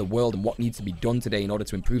the state of the world and what needs to be done today in order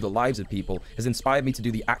to improve the lives of people has inspired me to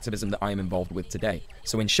do the activism that I am involved with today.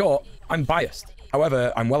 So in short, I'm biased.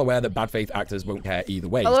 However, I'm well aware that bad faith actors won't care either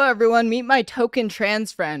way. Hello everyone, meet my token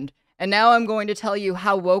trans friend. And now I'm going to tell you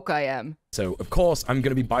how woke I am. So, of course, I'm going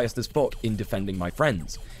to be biased as fuck in defending my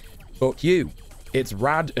friends. Fuck you. It's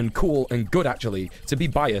rad and cool and good, actually, to be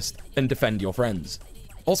biased and defend your friends.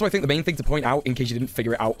 Also, I think the main thing to point out, in case you didn't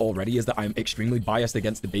figure it out already, is that I'm extremely biased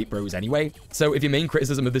against debate bros anyway. So if your main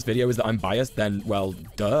criticism of this video is that I'm biased, then, well,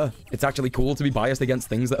 duh. It's actually cool to be biased against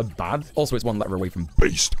things that are bad. Also, it's one letter away from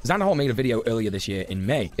beast. Xanderhal made a video earlier this year in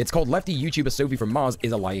May. It's called Lefty YouTuber Sophie from Mars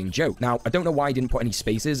is a Lying Joke. Now, I don't know why I didn't put any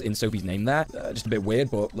spaces in Sophie's name there. Just a bit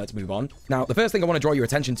weird, but let's move on. Now, the first thing I want to draw your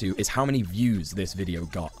attention to is how many views this video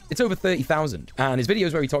got. It's over 30,000. And his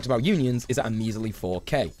videos where he talks about unions is at a measly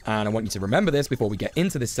 4K. And I want you to remember this before we get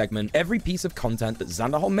into this segment. Every piece of content that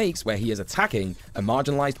Xanderhal makes where he is attacking a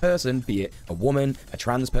marginalized person, be it a woman, a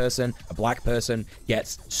trans person, a black person,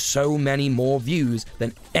 gets so many more views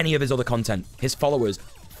than any of his other content. His followers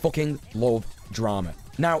fucking love drama.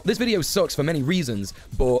 Now, this video sucks for many reasons,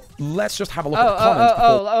 but let's just have a look at the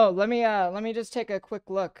comments. Let me just take a quick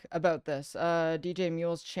look about this. DJ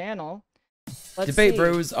Mule's channel. Debate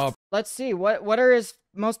bros are... Let's see, what are his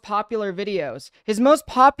most popular videos? His most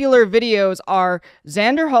popular videos are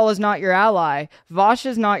Xanderhal is not your ally, Vosh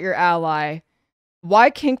is not your ally, Why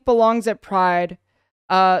Kink Belongs at Pride,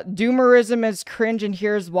 Doomerism is cringe and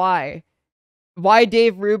here's why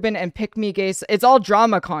Dave Rubin and Pick Me Gays. It's all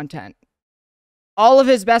drama content. All of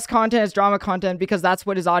his best content is drama content because that's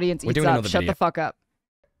what his audience eats up. Shut the fuck up.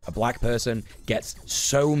 A black person gets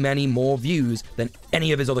so many more views than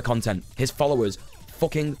any of his other content. His followers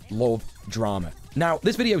fucking love drama. Now,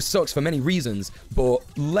 this video sucks for many reasons, but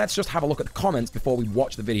let's just have a look at the comments before we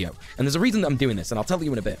watch the video. And there's a reason that I'm doing this, and I'll tell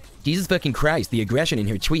you in a bit. Jesus fucking Christ, the aggression in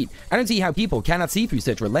her tweet. I don't see how people cannot see through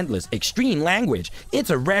such relentless, extreme language. It's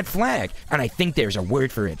a red flag, and I think there's a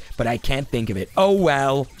word for it, but I can't think of it. Oh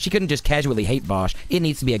well. She couldn't just casually hate Vosh. It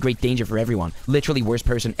needs to be a great danger for everyone. Literally worst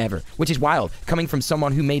person ever. Which is wild, coming from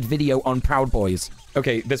someone who made video on Proud Boys.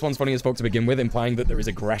 Okay, this one's funny as fuck to begin with, implying that there is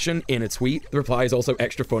aggression in a tweet. The reply is also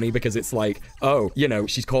extra funny because it's like, oh, you know,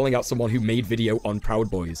 she's calling out someone who made video on Proud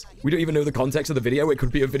Boys. We don't even know the context of the video. It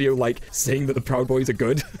could be a video like saying that the Proud Boys are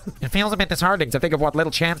good. It feels a bit disheartening to think of what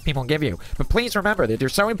little chance people give you, but please remember that they're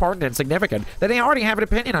so important and significant that they already have an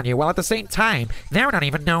opinion on you, while at the same time, they're not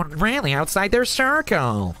even known really outside their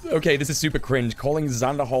circle. Okay, this is super cringe, calling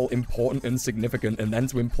Xanderhal important and significant and then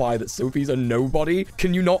to imply that Sophie's a nobody.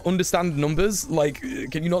 Can you not understand numbers? Like,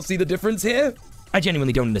 can you not see the difference here? I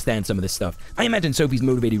genuinely don't understand some of this stuff. I imagine Sophie's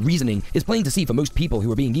motivated reasoning is plain to see for most people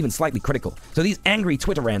who are being even slightly critical, so these angry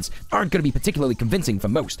Twitter rants aren't going to be particularly convincing for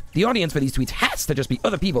most. The audience for these tweets has to just be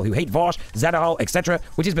other people who hate Vosh, Xanderhal, etc.,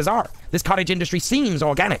 which is bizarre. This cottage industry seems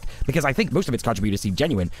organic, because I think most of its contributors seem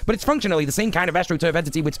genuine, but it's functionally the same kind of astroturf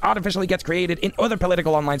entity which artificially gets created in other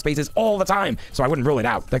political online spaces all the time, so I wouldn't rule it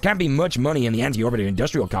out. There can't be much money in the anti-orbital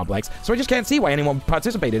industrial complex, so I just can't see why anyone would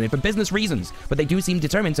participate in it for business reasons, but they do seem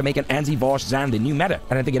determined to make an anti-Vosh Xan the new meta.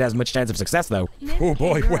 I don't think it has much chance of success, though. Oh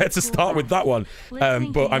boy, where to start with that one?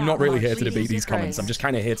 But I'm not really here to debate these comments. I'm just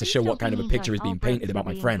kind of here to show what kind of a picture is being painted about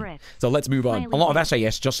my friend. So let's move on. A lot of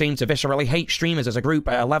essayists just seem to viscerally hate streamers as a group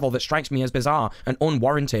at a level that strikes me as bizarre and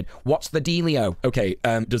unwarranted. What's the dealio? Okay,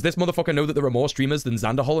 does this motherfucker know that there are more streamers than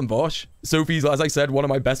Xanderhol and Vosh? Sophie's, as I said, one of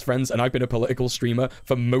my best friends, and I've been a political streamer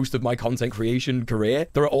for most of my content creation career.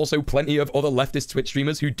 There are also plenty of other leftist Twitch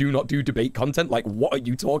streamers who do not do debate content. Like, what are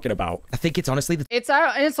you talking about? I think it's honestly it's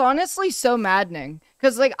honestly so maddening,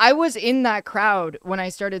 because like I was in that crowd when I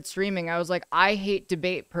started streaming. I was like, I hate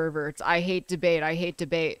debate perverts, I hate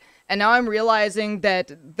debate, and now I'm realizing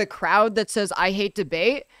that the crowd that says I hate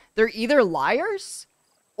debate, they're either liars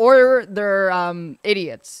or they're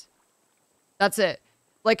idiots. That's it.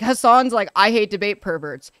 Like, Hassan's like, I hate debate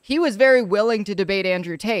perverts. He was very willing to debate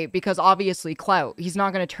Andrew Tate because obviously clout. He's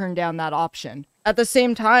not going to turn down that option. At the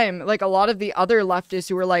same time, like, a lot of the other leftists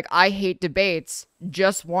who were like, I hate debates,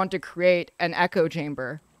 just want to create an echo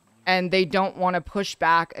chamber. And they don't want to push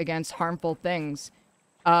back against harmful things.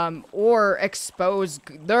 Or expose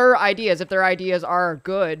their ideas, if their ideas are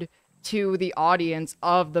good, to the audience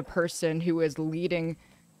of the person who is leading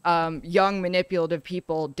young manipulative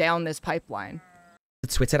people down this pipeline. The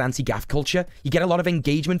Twitter anti-gaff culture, you get a lot of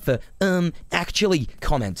engagement for, actually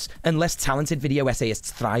comments, and less talented video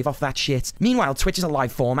essayists thrive off that shit. Meanwhile, Twitch is a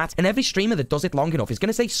live format, and every streamer that does it long enough is going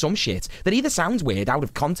to say some shit that either sounds weird out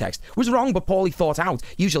of context, was wrong but poorly thought out,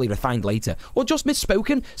 usually refined later, or just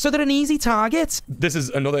misspoken, so they're an easy target. This is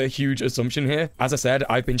another huge assumption here. As I said,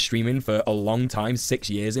 I've been streaming for a long time, 6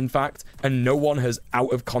 years in fact, and no one has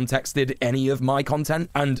out of contexted any of my content,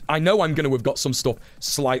 and I know I'm going to have got some stuff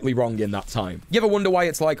slightly wrong in that time. You ever wonder why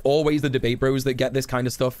it's like always the debate bros that get this kind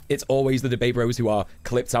of stuff? It's always the debate bros who are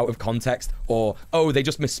clipped out of context, or, oh, they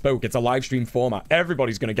just misspoke, it's a live stream format.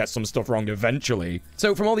 Everybody's gonna get some stuff wrong eventually.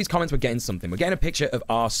 So from all these comments, we're getting something. We're getting a picture of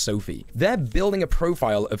our Sophie. They're building a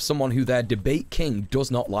profile of someone who their debate king does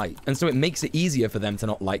not like, and so it makes it easier for them to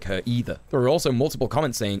not like her either. There are also multiple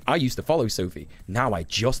comments saying, I used to follow Sophie, now I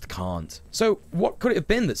just can't. So what could it have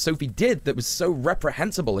been that Sophie did that was so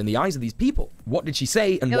reprehensible in the eyes of these people? What did she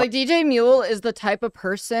say? And yeah, like, DJ Mule is the type of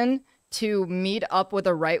person to meet up with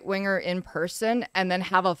a right-winger in person and then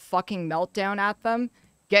have a fucking meltdown at them,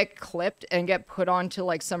 get clipped, and get put onto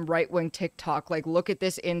like some right-wing TikTok, like, look at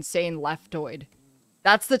this insane leftoid.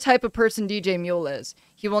 That's the type of person DJ Mule is.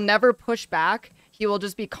 He will never push back. He will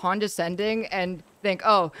just be condescending and think,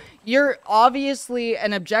 oh, you're obviously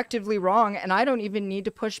and objectively wrong, and I don't even need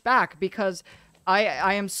to push back because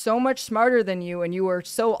I am so much smarter than you, and you are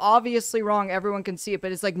so obviously wrong, everyone can see it.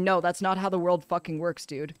 But it's like, no, that's not how the world fucking works,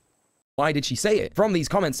 dude. Why did she say it? From these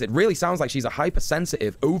comments, it really sounds like she's a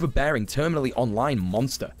hypersensitive, overbearing, terminally online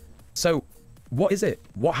monster. So, what is it?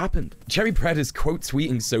 What happened? Cherry Bread is quote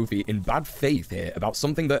tweeting Sophie in bad faith here about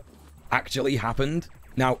something that actually happened.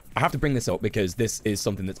 Now, I have to bring this up because this is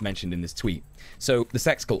something that's mentioned in this tweet. So, the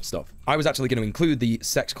sex cult stuff. I was actually going to include the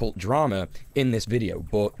sex cult drama in this video,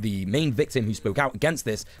 but the main victim who spoke out against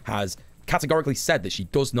this has categorically said that she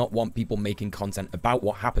does not want people making content about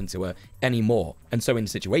what happened to her anymore. And so in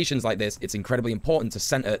situations like this, it's incredibly important to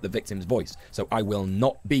center the victim's voice. So I will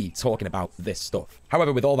not be talking about this stuff.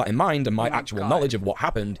 However, with all that in mind and my actual knowledge of what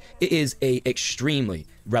happened, it is a extremely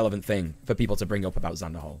relevant thing for people to bring up about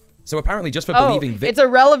Xanderhol. So apparently just for believing it's a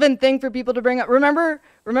relevant thing for people to bring up. Remember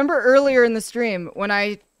earlier in the stream when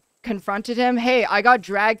I confronted him, hey, I got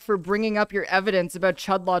dragged for bringing up your evidence about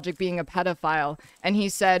Chud Logic being a pedophile, and he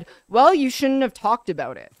said, well, you shouldn't have talked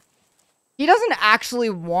about it. He doesn't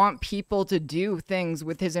actually want people to do things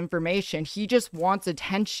with his information. He just wants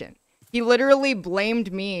attention. He literally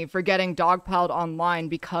blamed me for getting dogpiled online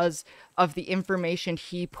because of the information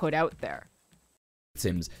he put out there.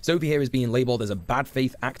 Sophie here is being labeled as a bad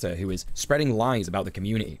faith actor who is spreading lies about the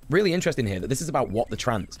community. Really interesting here that this is about What the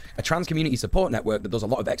Trans, a trans community support network that does a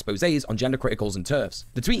lot of exposés on gender criticals and TERFs.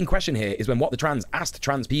 The tweet in question here is when What the Trans asked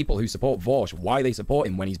trans people who support Vosh why they support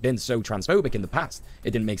him when he's been so transphobic in the past.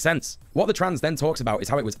 It didn't make sense. What the Trans then talks about is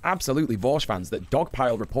how it was absolutely Vosh fans that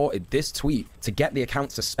Dogpile reported this tweet to get the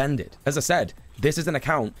account suspended. As I said, this is an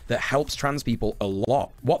account that helps trans people a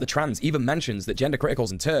lot. What the Trans even mentions that gender criticals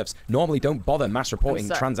and TERFs normally don't bother mass reporting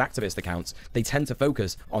trans activist accounts. They tend to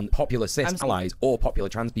focus on popular cis allies or popular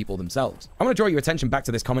trans people themselves. I want to draw your attention back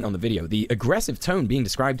to this comment on the video. The aggressive tone being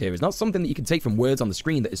described here is not something that you can take from words on the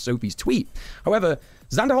screen that is Sophie's tweet. However,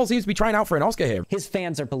 Xanderhol seems to be trying out for an Oscar here. His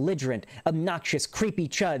fans are belligerent, obnoxious, creepy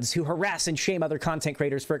chuds who harass and shame other content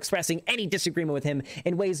creators for expressing any disagreement with him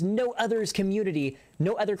in ways no other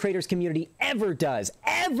creator's community ever does.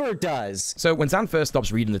 So when Xan first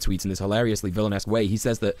stops reading the tweets in this hilariously villainous way, he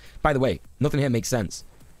says that, by the way, nothing here makes sense.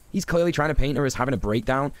 He's clearly trying to paint her as having a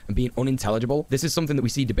breakdown and being unintelligible. This is something that we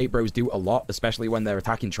see debate bros do a lot, especially when they're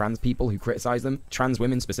attacking trans people who criticize them, trans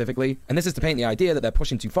women specifically. And this is to paint the idea that they're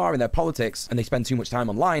pushing too far in their politics and they spend too much time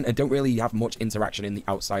online and don't really have much interaction in the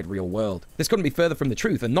outside real world. This couldn't be further from the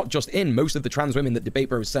truth, and not just in most of the trans women that debate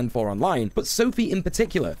bros send for online, but Sophie in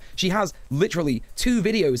particular. She has literally 2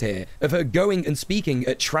 videos here of her going and speaking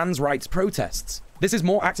at trans rights protests. This is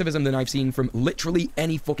more activism than I've seen from literally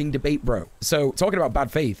any fucking debate bro. So, talking about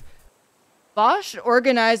bad faith. Vosh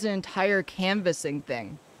organized an entire canvassing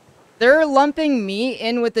thing. They're lumping me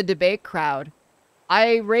in with the debate crowd.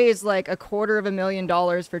 I raised like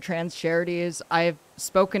 $250,000 for trans charities. I've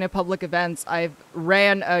spoken at public events. I've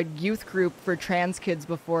ran a youth group for trans kids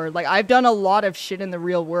before. Like, I've done a lot of shit in the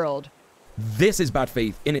real world. This is bad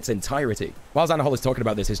faith in its entirety. While Xanderhol is talking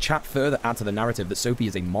about this, his chat further adds to the narrative that Sophie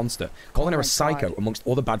is a monster, calling her a psycho amongst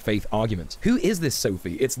other bad faith arguments. Who is this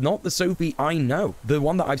Sophie? It's not the Sophie I know. The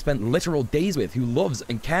one that I've spent literal days with, who loves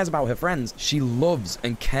and cares about her friends. She loves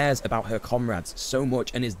and cares about her comrades so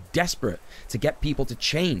much and is desperate to get people to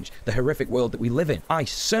change the horrific world that we live in. I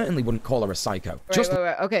certainly wouldn't call her a psycho. Wait.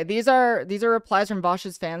 Okay, these are replies from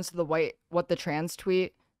Vosh's fans to the what the trans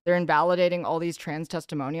tweet. They're invalidating all these trans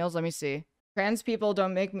testimonials. Let me see. Trans people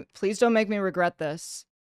please don't make me regret this.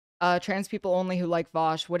 Trans people only who like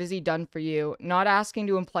Vosh. What has he done for you? Not asking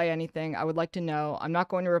to imply anything. I would like to know. I'm not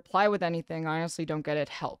going to reply with anything. I honestly don't get it.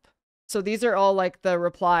 Help. So these are all like the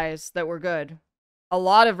replies that were good. A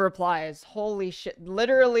lot of replies. Holy shit.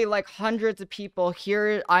 Literally like hundreds of people.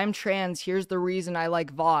 Here, I'm trans. Here's the reason I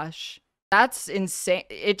like Vosh. That's insane.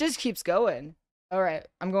 It just keeps going. All right,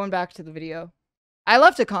 I'm going back to the video. I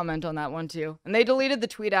left a comment on that one too, and they deleted the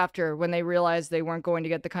tweet after when they realized they weren't going to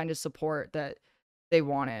get the kind of support that they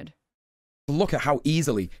wanted. Look at how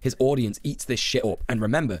easily his audience eats this shit up. And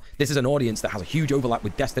remember, this is an audience that has a huge overlap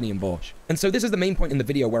with Destiny and Vosh. And so this is the main point in the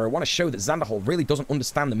video where I want to show that Xanderhol really doesn't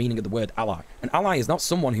understand the meaning of the word ally. An ally is not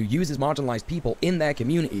someone who uses marginalized people in their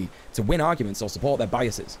community to win arguments or support their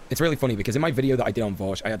biases. It's really funny because in my video that I did on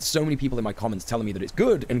Vosh, I had so many people in my comments telling me that it's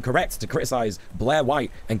good and correct to criticize Blair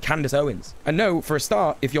White and Candace Owens. And no, for a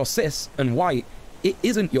start, if you're cis and white, it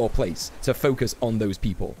isn't your place to focus on those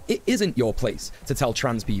people. It isn't your place to tell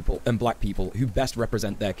trans people and black people who best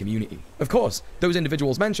represent their community. Of course, those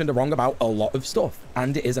individuals mentioned are wrong about a lot of stuff,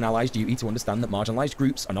 and it is an ally's duty to understand that marginalized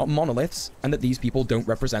groups are not monoliths and that these people don't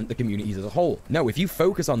represent the communities as a whole. No, if you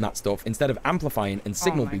focus on that stuff instead of amplifying and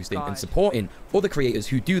signal boosting and supporting other creators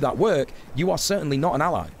who do that work, you are certainly not an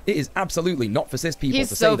ally. It is absolutely not for cis people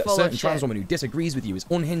to say that a certain trans woman who disagrees with you is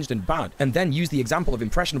unhinged and bad, and then use the example of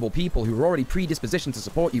impressionable people who are already predisposed to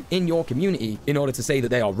support you in your community in order to say that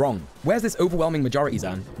they are wrong. Where's this overwhelming majority,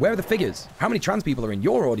 Zan? Where are the figures? How many trans people are in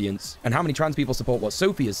your audience? And how many trans people support what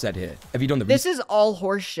Sophie has said here? Have you done the This is all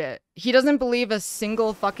horseshit. He doesn't believe a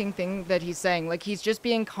single fucking thing that he's saying. Like, he's just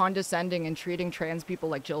being condescending and treating trans people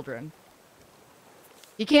like children.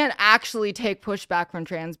 He can't actually take pushback from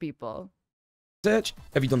trans people. Search?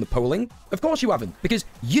 Have you done the polling? Of course you haven't, because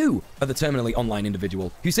you are the terminally online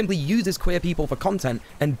individual who simply uses queer people for content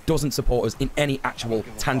and doesn't support us in any actual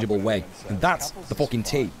tangible way. And that's the fucking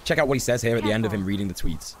tea. Check out what he says here at the end of him reading the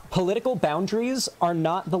tweets. Political boundaries are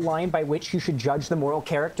not the line by which you should judge the moral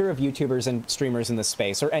character of YouTubers and streamers in this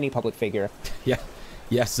space, or any public figure. Yeah.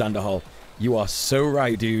 Yes, Xanderhol. You are so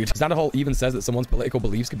right, dude. Xanderhol even says that someone's political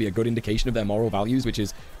beliefs could be a good indication of their moral values, which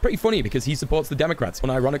is pretty funny because he supports the Democrats,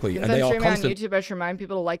 unironically, and they are constant. On YouTube, I should remind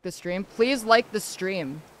people to like the stream. Please like the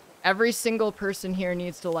stream. Every single person here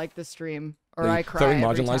needs to like the stream, or I cry throwing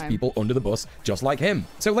marginalized people under the bus, just like him.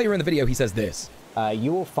 So later in the video, he says this.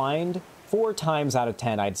 You will find 4 times out of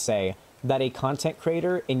 10, I'd say, that a content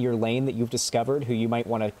creator in your lane that you've discovered who you might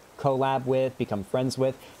want to collab with, become friends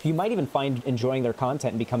with, who you might even find enjoying their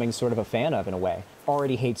content and becoming sort of a fan of in a way,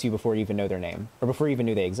 already hates you before you even know their name, or before you even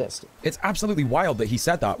knew they existed. It's absolutely wild that he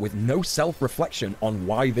said that with no self-reflection on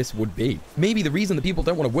why this would be. Maybe the reason that people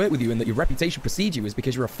don't want to work with you and that your reputation precedes you is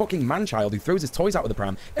because you're a fucking man-child who throws his toys out of the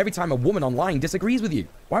pram every time a woman online disagrees with you.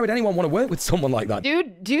 Why would anyone want to work with someone like that?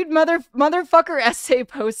 Dude, motherfucker essay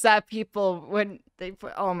posts at people when they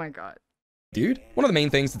put, oh my god. Dude, one of the main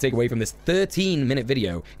things to take away from this 13-minute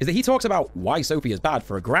video is that he talks about why Sophie is bad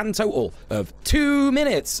for a grand total of 2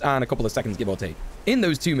 minutes and a couple of seconds, give or take. In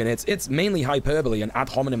those 2 minutes, it's mainly hyperbole and ad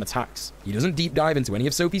hominem attacks. He doesn't deep dive into any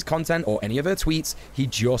of Sophie's content or any of her tweets. He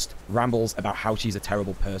just rambles about how she's a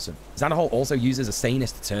terrible person. Xanderhol also uses a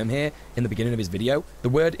sanist term here in the beginning of his video. The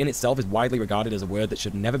word in itself is widely regarded as a word that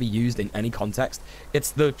should never be used in any context.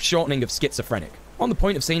 It's the shortening of schizophrenic. On the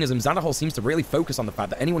point of Satanism, Xanderhal seems to really focus on the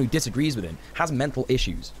fact that anyone who disagrees with him has mental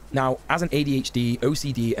issues. Now, as an ADHD,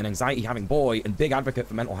 OCD, and anxiety-having boy and big advocate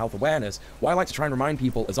for mental health awareness, what I like to try and remind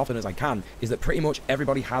people as often as I can is that pretty much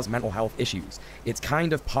everybody has mental health issues. It's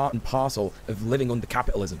kind of part and parcel of living under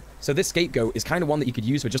capitalism. So this scapegoat is kind of one that you could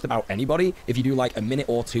use for just about anybody if you do like a minute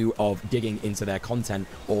or two of digging into their content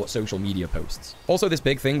or social media posts. Also, this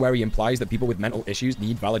big thing where he implies that people with mental issues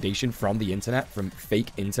need validation from the internet, from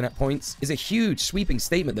fake internet points, is a huge sweeping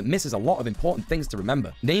statement that misses a lot of important things to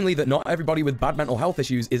remember. Namely, that not everybody with bad mental health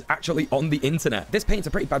issues is actually on the internet. This paints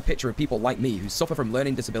a pretty bad picture of people like me who suffer from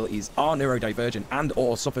learning disabilities, are neurodivergent, and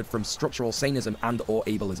or suffered from structural Satanism and or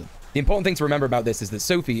ableism. The important thing to remember about this is that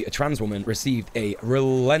Sophie, a trans woman, received a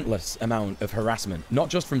relentless amount of harassment, not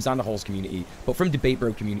just from Xanderhal's community, but from debate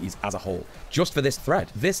bro communities as a whole. Just for this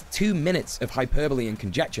thread, this 2 minutes of hyperbole and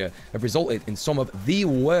conjecture have resulted in some of the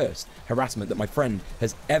worst harassment that my friend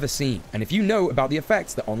has ever seen. And if you know about the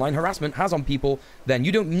effects that online harassment has on people, then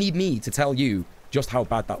you don't need me to tell you just how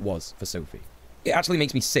bad that was for Sophie. It actually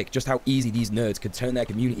makes me sick just how easy these nerds could turn their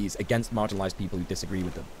communities against marginalized people who disagree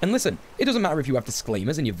with them. And listen, it doesn't matter if you have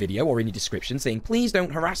disclaimers in your video or in your description saying, please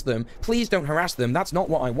don't harass them, please don't harass them, that's not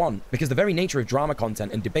what I want. Because the very nature of drama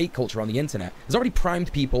content and debate culture on the internet has already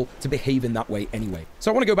primed people to behave in that way anyway. So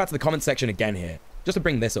I want to go back to the comment section again here, just to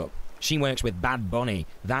bring this up. She works with Bad Bunny.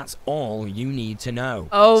 That's all you need to know.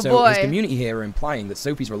 Oh, so boy. his community here are implying that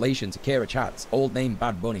Sophie's relation to Kira Chat's old name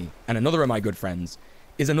Bad Bunny and another of my good friends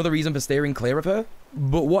is another reason for steering clear of her?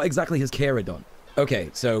 But what exactly has Kira done?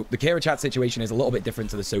 Okay, so the Kira Chat situation is a little bit different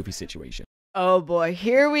to the Sophie situation. Oh boy,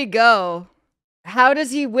 here we go. How does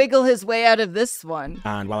he wiggle his way out of this one?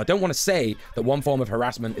 And while I don't want to say that one form of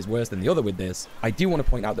harassment is worse than the other with this, I do want to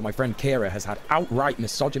point out that my friend Kira has had outright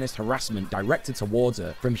misogynist harassment directed towards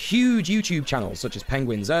her from huge YouTube channels such as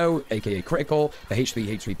Penguin Zoe, aka Critical, the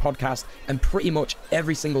H3H3 podcast, and pretty much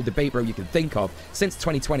every single debate bro you can think of since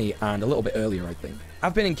 2020 and a little bit earlier, I think.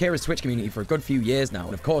 I've been in Kira's Twitch community for a good few years now,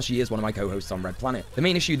 and of course she is one of my co-hosts on Red Planet. The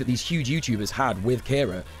main issue that these huge YouTubers had with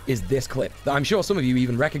Kira is this clip that I'm sure some of you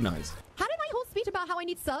even recognize. How did my whole speech about how I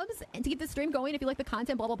need subs and to keep the stream going if you like the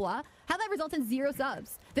content, blah, blah, blah, how that results in 0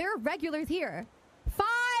 subs? There are regulars here.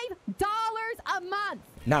 $5 a month.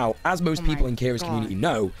 Now, as most people in Kira's community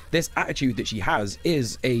know, this attitude that she has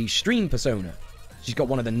is a stream persona. She's got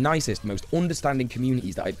one of the nicest, most understanding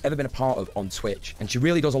communities that I've ever been a part of on Twitch, and she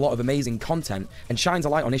really does a lot of amazing content and shines a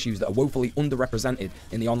light on issues that are woefully underrepresented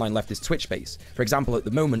in the online leftist Twitch space. For example, at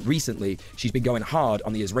the moment, recently, she's been going hard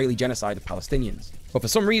on the Israeli genocide of Palestinians. But for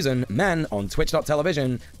some reason, men on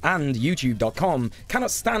Twitch.television and YouTube.com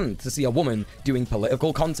cannot stand to see a woman doing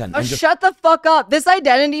political content. Oh, shut the fuck up. This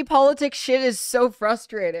identity politics shit is so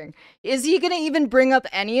frustrating. Is he gonna even bring up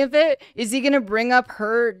any of it? Is he gonna bring up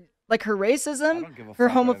her... like her racism, her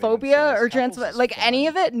homophobia, or trans, like any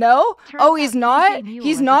of it? No? Oh, he's not?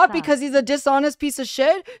 He's not because he's a dishonest piece of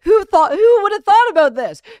shit? Who would have thought about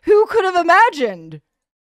this? Who could have imagined?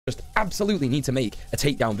 Just absolutely need to make a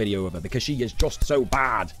takedown video of her because she is just so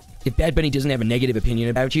bad. If Bad Bunny doesn't have a negative opinion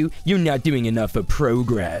about you, you're not doing enough for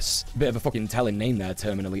progress. Bit of a fucking telling name there,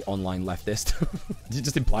 terminally online leftist.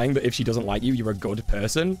 Just implying that if she doesn't like you, you're a good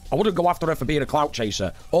person. I wouldn't go after her for being a clout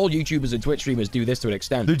chaser. All YouTubers and Twitch streamers do this to an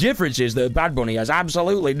extent. The difference is that Bad Bunny has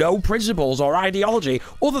absolutely no principles or ideology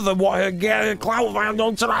other than what her clout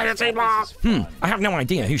notoriety blah. I have no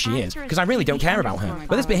idea who she is, because I really don't care about her.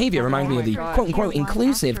 But this behavior reminds me of the quote-unquote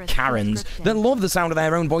inclusive Karens that love the sound of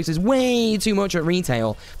their own voices way too much at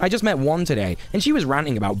retail. I just met one today, and she was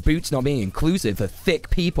ranting about boots not being inclusive for thick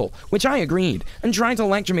people, which I agreed, and tried to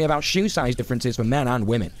lecture me about shoe size differences for men and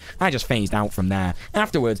women. I just phased out from there.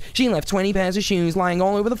 Afterwards, she left 20 pairs of shoes lying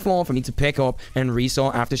all over the floor for me to pick up and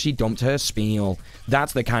resort after she dumped her spiel.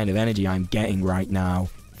 That's the kind of energy I'm getting right now.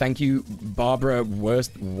 Thank you, Barbara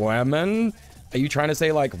Worst Women. Are you trying to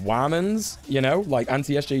say, like, whammons? You know, like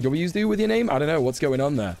anti-SJWs do with your name? I don't know. What's going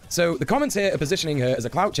on there? So the comments here are positioning her as a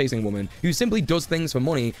clout-chasing woman who simply does things for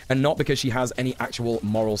money and not because she has any actual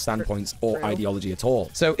moral standpoints or ideology at all.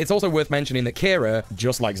 So it's also worth mentioning that Kira,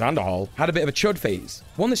 just like Xanderhal, had a bit of a chud phase.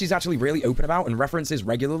 One that she's actually really open about and references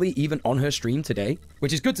regularly, even on her stream today.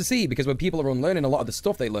 Which is good to see, because when people are unlearning a lot of the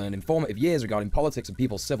stuff they learned in formative years regarding politics and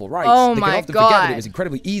people's civil rights, they can often forget that it was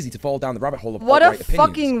incredibly easy to fall down the rabbit hole of what a alt-right opinions.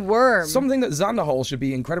 fucking worm. Something that Xanderhal should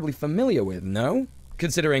be incredibly familiar with, no?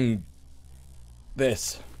 Considering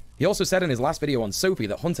this. He also said in his last video on Sophie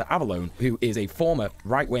that Hunter Avallone, who is a former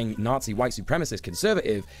right-wing Nazi white supremacist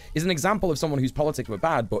conservative, is an example of someone whose politics were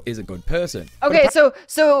bad but is a good person. Okay,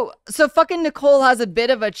 so fucking Nicole has a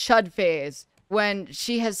bit of a chud phase when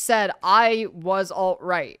she has said I was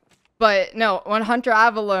alt-right. But no, when Hunter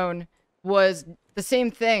Avallone was the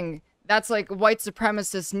same thing, That's like white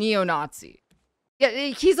supremacist neo-Nazi. Yeah,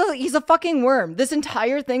 he's a fucking worm. This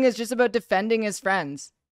entire thing is just about defending his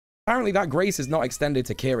friends. Apparently that grace is not extended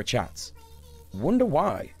to Kira chats. Wonder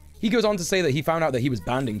why? He goes on to say that he found out that he was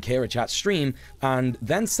banned in Kira Chat's stream, and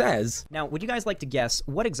then says, Now, would you guys like to guess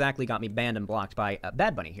what exactly got me banned and blocked by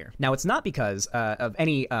Bad Bunny here? Now, it's not because of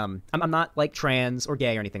any, I'm not like trans or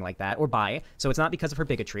gay or anything like that, or bi, so it's not because of her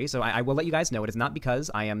bigotry, so I will let you guys know it is not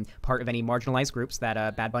because I am part of any marginalized groups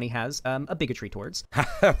that Bad Bunny has a bigotry towards.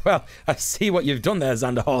 well, I see what you've done there,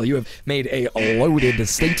 Xander Hall. You have made a loaded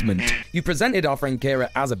statement. You presented our friend Kira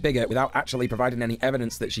as a bigot without actually providing any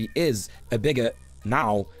evidence that she is a bigot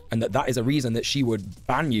now, and that is a reason that she would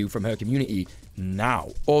ban you from her community now.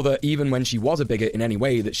 Or that even when she was a bigot in any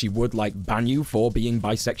way, that she would, like, ban you for being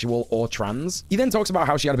bisexual or trans. He then talks about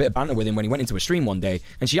how she had a bit of banter with him when he went into a stream one day,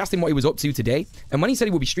 and she asked him what he was up to today, and when he said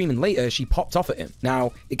he would be streaming later, she popped off at him.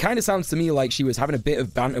 Now, it kind of sounds to me like she was having a bit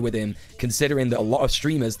of banter with him, considering that a lot of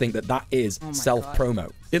streamers think that that is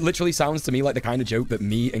self-promo. It literally sounds to me like the kind of joke that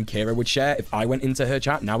me and Kira would share if I went into her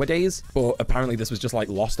chat nowadays, but apparently this was just, like,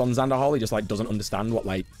 lost on Xander Hall. He just, like, doesn't understand what,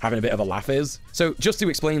 like, having a bit of a laugh is. So, just to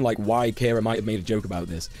explain, like, why Kira might have made a joke about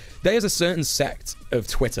this, there's a certain sect of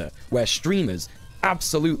Twitter where streamers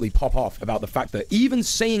absolutely pop off about the fact that even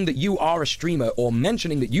saying that you are a streamer or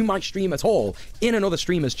mentioning that you might stream at all in another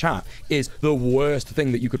streamer's chat is the worst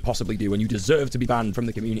thing that you could possibly do, and you deserve to be banned from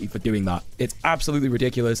the community for doing that. It's absolutely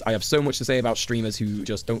ridiculous. I have so much to say about streamers who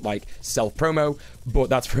just don't like self-promo,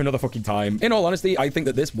 but that's for another fucking time. In all honesty, I think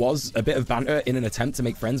that this was a bit of banter in an attempt to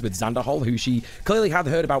make friends with Xander Hall, who she clearly had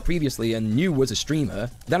heard about previously and knew was a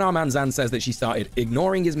streamer. Then our man Xan says that she started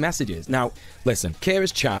ignoring his messages. Now, listen,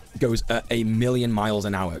 Kira's chat goes at a million miles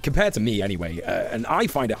an hour, compared to me anyway, and I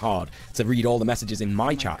find it hard to read all the messages in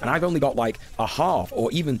my chat, and I've only got like a half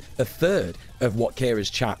or even a third of what Kira's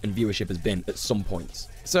chat and viewership has been at some points.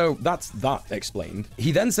 So that's that explained.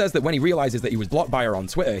 He then says that when he realizes that he was blocked by her on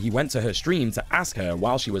Twitter, he went to her stream to ask her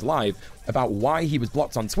while she was live about why he was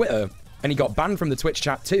blocked on Twitter, and he got banned from the Twitch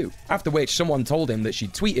chat too. After which, someone told him that she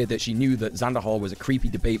tweeted that she knew that Xander Hall was a creepy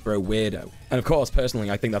debate bro weirdo. And of course,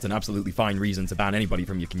 personally, I think that's an absolutely fine reason to ban anybody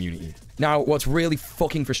from your community. Now, what's really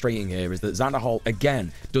fucking frustrating here is that Xander Hall,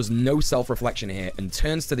 again, does no self-reflection here and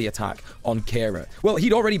turns to the attack on Kira. Well,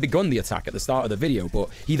 he'd already begun the attack at the start of the video, but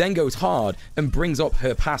he then goes hard and brings up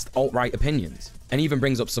her past alt-right opinions, and even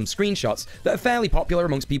brings up some screenshots that are fairly popular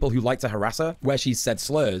amongst people who like to harass her, where she's said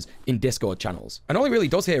slurs in Discord channels. And all he really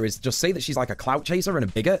does here is just say that she's like a clout chaser and a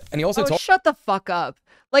bigot, and he also shut the fuck up.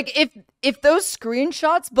 Like, if those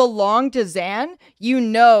screenshots belong to Xan, you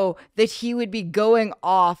know that he would be going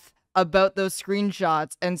off about those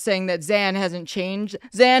screenshots and saying that Xan hasn't changed.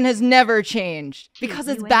 Xan has never changed because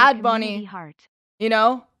it's Bad Bunny. You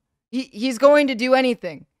know? He's going to do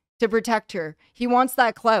anything to protect her. He wants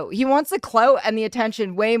that clout. He wants the clout and the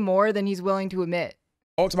attention way more than he's willing to admit.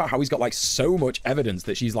 Talks about how he's got like so much evidence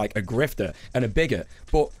that she's like a grifter and a bigot,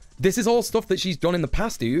 but this is all stuff that she's done in the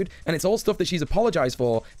past, dude, and it's all stuff that she's apologized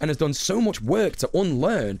for and has done so much work to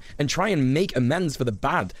unlearn and try and make amends for the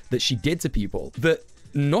bad that she did to people, that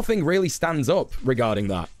nothing really stands up regarding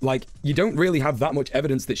that. Like, you don't really have that much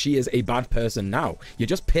evidence that she is a bad person now. You're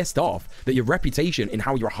just pissed off that your reputation in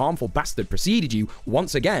how you're a harmful bastard preceded you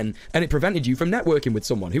once again, and it prevented you from networking with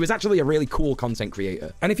someone who is actually a really cool content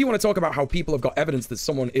creator. And if you want to talk about how people have got evidence that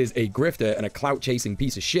someone is a grifter and a clout-chasing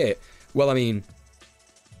piece of shit, well, I mean,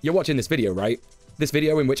 you're watching this video, right? This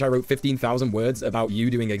video in which I wrote 15,000 words about you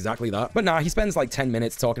doing exactly that. But nah, he spends like 10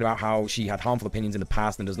 minutes talking about how she had harmful opinions in the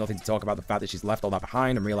past and does nothing to talk about the fact that she's left all that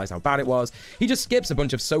behind and realized how bad it was. He just skips a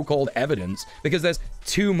bunch of so-called evidence because there's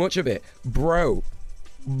too much of it. Bro,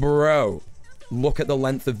 look at the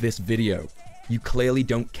length of this video. You clearly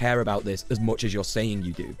don't care about this as much as you're saying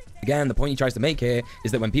you do. Again, the point he tries to make here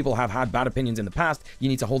is that when people have had bad opinions in the past, you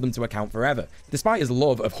need to hold them to account forever. Despite his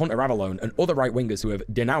love of Hunter Avalon and other right-wingers who have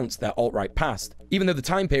denounced their alt-right past, even though the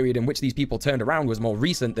time period in which these people turned around was more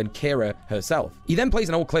recent than Kira herself. He then plays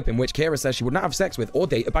an old clip in which Kira says she would not have sex with or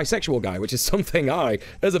date a bisexual guy, which is something I,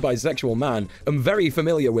 as a bisexual man, am very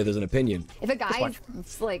familiar with as an opinion. If a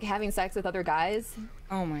guy's like having sex with other guys,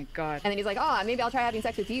 oh my god, and then he's like, oh, maybe I'll try having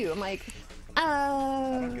sex with you, I'm like,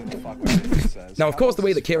 now, of course, the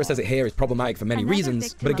way that Kira says it here is problematic for many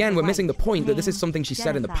reasons, but again, we're missing the point that this is something she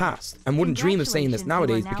said in the past, and wouldn't dream of saying this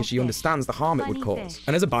nowadays because she understands the harm it would cause.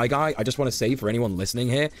 And as a bi guy, I just want to say for anyone listening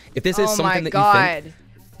here, if this is something that you think...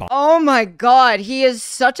 Oh my god, he is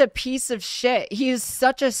such a piece of shit. He is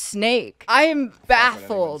such a snake. I am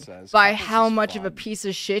baffled by how much of a piece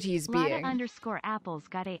of shit he's being. _apples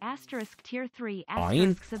got a tier 3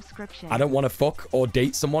 Fine. subscription. I don't want to fuck or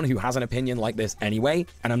date someone who has an opinion like this anyway,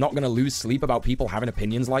 and I'm not going to lose sleep about people having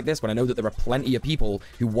opinions like this when I know that there are plenty of people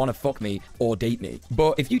who want to fuck me or date me.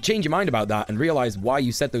 But if you change your mind about that and realize why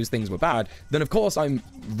you said those things were bad, then of course I'm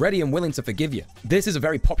ready and willing to forgive you. This is a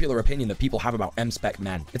very popular opinion that people have about M-spec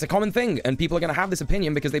men. It's a common thing, and people are going to have this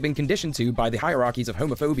opinion because they've been conditioned to by the hierarchies of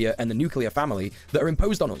homophobia and the nuclear family that are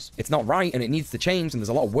imposed on us. It's not right, and it needs to change, and there's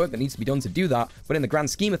a lot of work that needs to be done to do that, but in the grand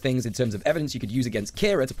scheme of things, in terms of evidence you could use against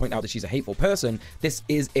Kira to point out that she's a hateful person, this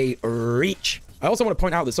is a reach. I also want to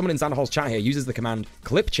point out that someone in Xanderhal's chat here uses the command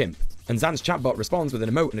clipchimp, and Zan's chatbot responds with an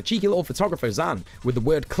emote and a cheeky little photographer Zan with the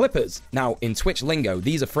word clippers. Now, in Twitch lingo,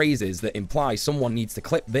 these are phrases that imply someone needs to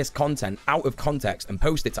clip this content out of context and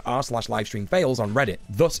post it to r/livestreamfails on Reddit,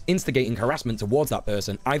 thus instigating harassment towards that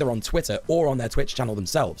person either on Twitter or on their Twitch channel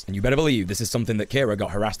themselves. And you better believe this is something that Kira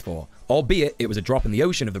got harassed for, albeit it was a drop in the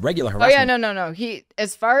ocean of the regular harassment. Oh yeah, no. He,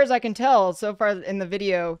 as far as I can tell so far in the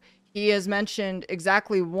video, he has mentioned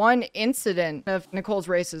exactly one incident of Nicole's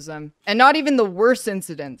racism, and not even the worst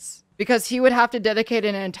incidents, because he would have to dedicate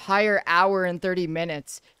an entire hour and 30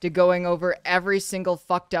 minutes to going over every single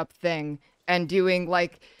fucked up thing and doing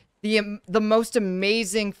like the most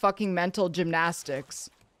amazing fucking mental gymnastics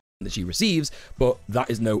that she receives, but that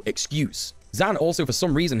is no excuse. Zan also, for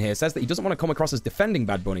some reason here, says that he doesn't want to come across as defending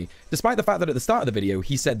Bad Bunny, despite the fact that at the start of the video,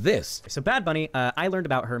 he said this. So Bad Bunny, I learned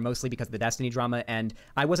about her mostly because of the Destiny drama, and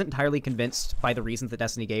I wasn't entirely convinced by the reasons that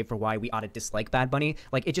Destiny gave for why we ought to dislike Bad Bunny.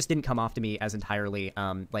 Like, it just didn't come off to me as entirely,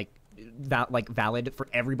 valid for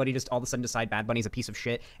everybody just all of a sudden decide Bad Bunny's a piece of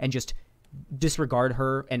shit and just disregard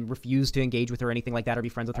her and refuse to engage with her or anything like that or be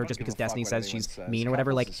friends with her just because Destiny says she's mean or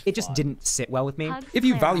whatever. Like, it just didn't sit well with me. If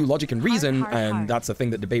you value logic and reason, and that's a thing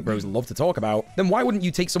that debate bros love to talk about, then why wouldn't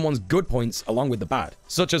you take someone's good points along with the bad?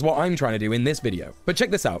 Such as what I'm trying to do in this video. But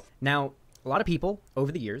check this out. Now, a lot of people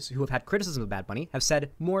over the years who have had criticism of Bad Bunny have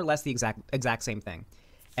said more or less the exact same thing.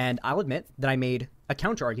 And I'll admit that I made a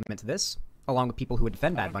counter argument to this, along with people who would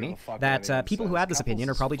defend Bad Bunny, that people who have this opinion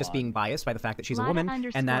are probably just being biased by the fact that she's a woman,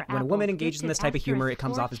 and that when a woman engages in this type of humor, it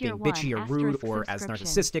comes off as being bitchy or rude or as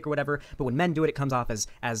narcissistic or whatever, but when men do it, it comes off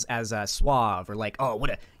as suave or like, oh,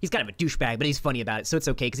 he's kind of a douchebag, but he's funny about it, so it's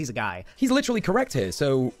okay because he's a guy. He's literally correct here,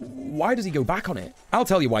 so why does he go back on it? I'll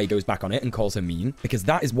tell you why he goes back on it and calls her mean, because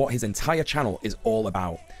that is what his entire channel is all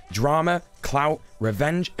about. Drama, clout,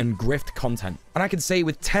 revenge, and grift content. And I can say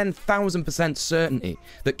with 10,000% certainty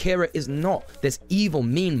that Kira is not this evil,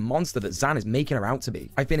 mean monster that Zan is making her out to be.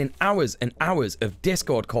 I've been in hours and hours of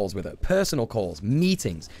Discord calls with her, personal calls,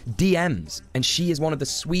 meetings, DMs, and she is one of the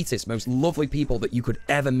sweetest, most lovely people that you could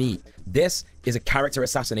ever meet. This is a character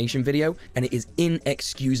assassination video, and it is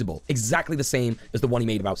inexcusable. Exactly the same as the one he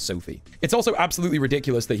made about Sophie. It's also absolutely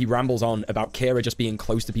ridiculous that he rambles on about Kira just being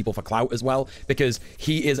close to people for clout as well, because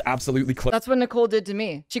he is absolutely close. That's what Nicole did to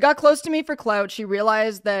me. She got close to me for clout. She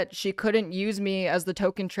realized that she couldn't use me as the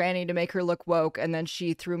token tranny to make her look woke, and then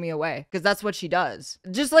she threw me away, because that's what she does.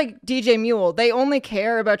 Just like DJ Mule, they only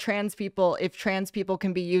care about trans people if trans people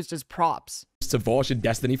can be used as props. To Vorsh and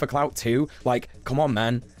Destiny for clout too? Like, come on,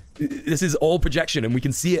 man. This is all projection, and we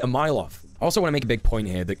can see it a mile off. I also want to make a big point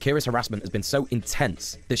here that Kira's harassment has been so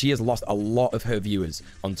intense that she has lost a lot of her viewers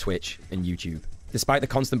on Twitch and YouTube. Despite the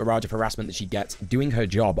constant barrage of harassment that she gets doing her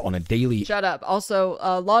job on a daily— Shut up. Also,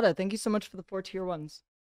 Lotta, thank you so much for the 4 tier 1s.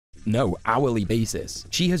 No, hourly basis.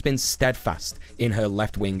 She has been steadfast in her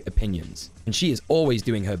left-wing opinions, and she is always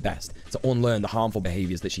doing her best to unlearn the harmful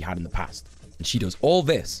behaviors that she had in the past. And she does all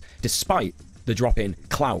this despite the drop in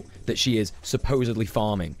clout that she is supposedly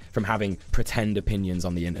farming from having pretend opinions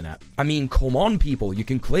on the internet. I mean, come on, people. You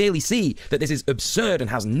can clearly see that this is absurd and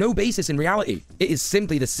has no basis in reality. It is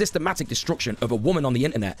simply the systematic destruction of a woman on the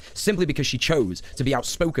internet simply because she chose to be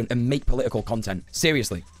outspoken and make political content.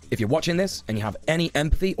 Seriously, if you're watching this and you have any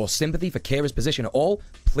empathy or sympathy for Kira's position at all,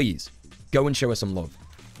 please go and show her some love.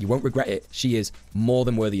 You won't regret it. She is more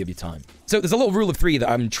than worthy of your time. So there's a little rule of 3 that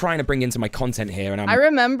I'm trying to bring into my content here, and I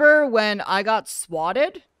remember when I got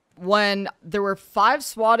swatted, when there were 5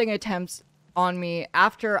 swatting attempts on me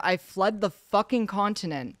after I fled the fucking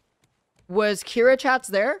continent. Was Kira Chats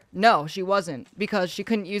there? No, she wasn't, because she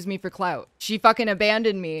couldn't use me for clout. She fucking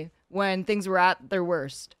abandoned me when things were at their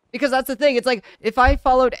worst. Because that's the thing. It's like, if I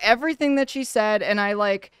followed everything that she said and I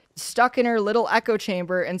like stuck in her little echo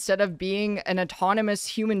chamber instead of being an autonomous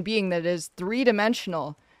human being that is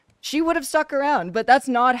 3-dimensional, she would have stuck around. But that's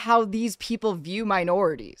not how these people view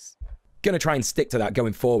minorities. Gonna try and stick to that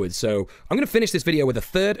going forward, so I'm gonna finish this video with a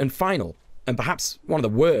third and final and perhaps one of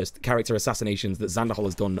the worst character assassinations that Xanderhol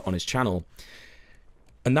has done on his channel,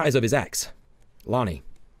 and that is of his ex, Lani.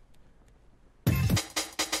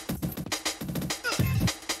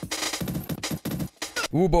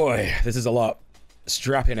 Oh boy, this is a lot.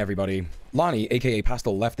 Strap in, everybody. Lani, aka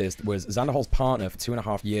Pastel Leftist, was Xanderhol's partner for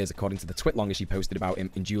 2.5 years, according to the twitlonger she posted about him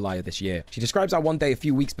in July of this year. She describes how one day, a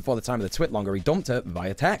few weeks before the time of the twitlonger, he dumped her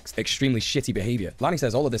via text. Extremely shitty behavior. Lani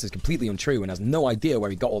says all of this is completely untrue and has no idea where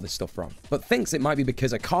he got all this stuff from, but thinks it might be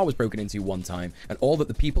because a car was broken into one time, and all that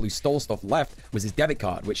the people who stole stuff left was his debit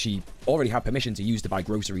card, which she already had permission to use to buy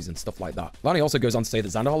groceries and stuff like that. Lani also goes on to say that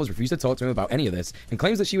Xanderhol has refused to talk to him about any of this, and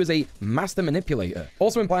claims that she was a master manipulator,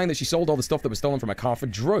 also implying that she sold all the stuff that was stolen from a car for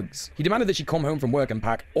drugs. He demanded that she come home from work and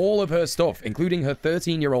pack all of her stuff, including her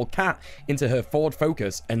 13-year-old cat, into her Ford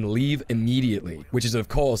Focus and leave immediately, which is of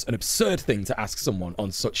course an absurd thing to ask someone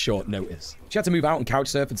on such short notice. She had to move out and couch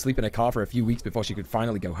surf and sleep in her car for a few weeks before she could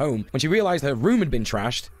finally go home, when she realized her room had been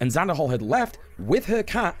trashed and Xanderhol had left with her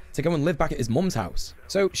cat to go and live back at his mum's house.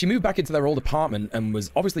 So she moved back into their old apartment and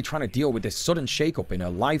was obviously trying to deal with this sudden shakeup in her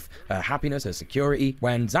life, her happiness, her security,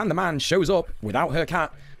 when Xander Man shows up without her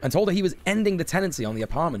cat and told her he was ending the tenancy on the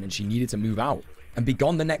apartment and she needed to move out and be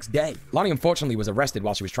gone the next day. Lani unfortunately was arrested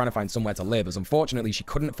while she was trying to find somewhere to live, as unfortunately she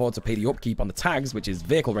couldn't afford to pay the upkeep on the tags, which is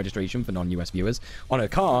vehicle registration for non-US viewers, on her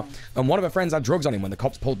car, and one of her friends had drugs on him when the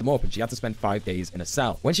cops pulled them up and she had to spend 5 days in a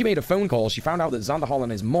cell. When she made a phone call, she found out that Xanderhol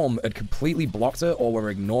and his mum had completely blocked her or were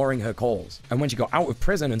ignoring her calls. And when she got out of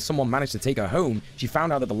prison and someone managed to take her home, she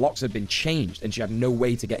found out that the locks had been changed and she had no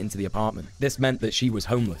way to get into the apartment. This meant that she was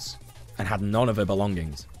homeless and had none of her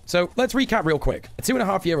belongings. So let's recap real quick. A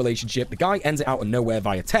 2.5-year relationship, the guy ends it out of nowhere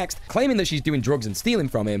via text, claiming that she's doing drugs and stealing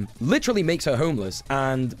from him, literally makes her homeless,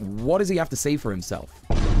 and what does he have to say for himself?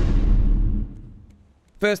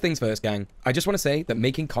 First things first, gang. I just want to say that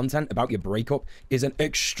making content about your breakup is an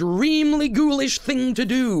extremely ghoulish thing to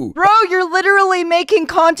do. Bro, you're literally making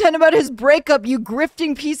content about his breakup, you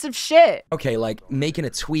grifting piece of shit. Okay, like making a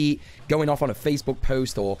tweet, going off on a Facebook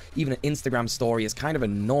post, or even an Instagram story is kind of a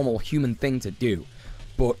normal human thing to do.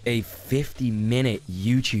 But a 50-minute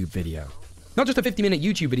YouTube video. Not just a 50-minute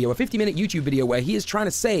YouTube video, a 50-minute YouTube video where he is trying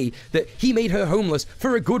to say that he made her homeless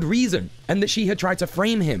for a good reason, and that she had tried to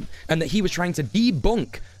frame him, and that he was trying to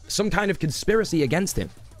debunk some kind of conspiracy against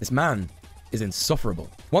him. This man is insufferable.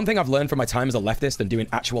 One thing I've learned from my time as a leftist and doing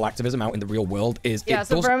actual activism out in the real world is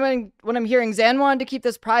from what I'm hearing, Xan wanted to keep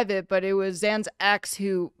this private, but it was Xan's ex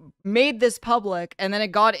who made this public, and then it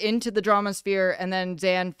got into the drama sphere, and then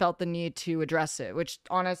Xan felt the need to address it, which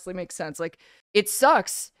honestly makes sense. Like, it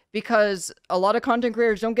sucks because a lot of content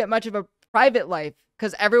creators don't get much of a private life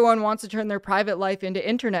because everyone wants to turn their private life into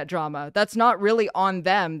internet drama. That's not really on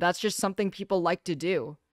them. That's just something people like to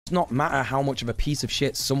do. It does not matter how much of a piece of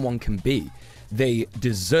shit someone can be. They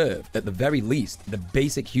deserve, at the very least, the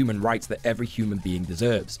basic human rights that every human being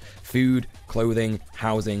deserves. Food, clothing,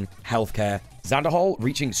 housing, healthcare. Xanderhol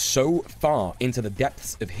reaching so far into the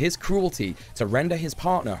depths of his cruelty to render his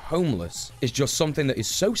partner homeless is just something that is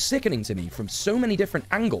so sickening to me from so many different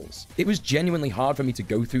angles. It was genuinely hard for me to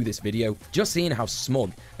go through this video, just seeing how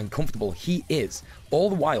smug and comfortable he is, all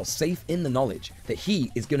the while safe in the knowledge that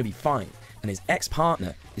he is going to be fine, and his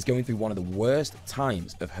ex-partner is going through one of the worst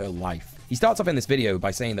times of her life. He starts off in this video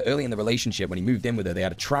by saying that early in the relationship, when he moved in with her, they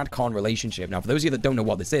had a trad-con relationship. Now, for those of you that don't know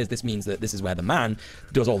what this means that this is where the man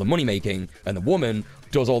does all the money making and the woman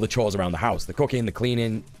does all the chores around the house, the cooking, the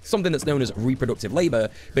cleaning, something that's known as reproductive labor,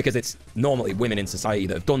 because it's normally women in society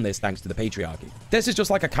that have done this thanks to the patriarchy. This is just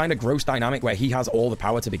like a kind of gross dynamic where he has all the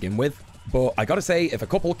power to begin with. But I gotta say, if a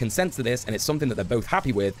couple consents to this and it's something that they're both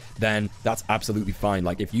happy with, then that's absolutely fine.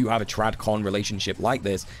 Like, if you have a trad-con relationship like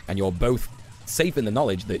this and you're both safe in the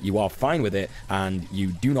knowledge that you are fine with it and you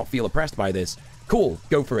do not feel oppressed by this, cool,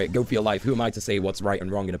 go for it, go for your life. Who am I to say what's right and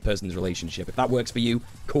wrong in a person's relationship? If that works for you,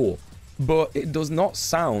 cool. But it does not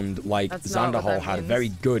sound like Xanderhol had a very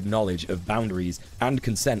good knowledge of boundaries and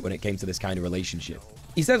consent when it came to this kind of relationship.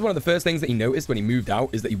 He says one of the first things that he noticed when he moved out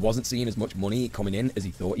is that he wasn't seeing as much money coming in as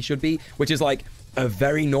he thought he should be, which is like a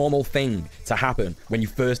very normal thing to happen when you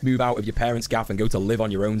first move out of your parents' gaff and go to live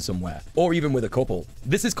on your own somewhere, or even with a couple.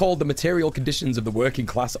 This is called the material conditions of the working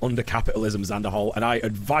class under capitalism, Xanderhol, and I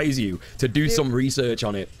advise you to do some research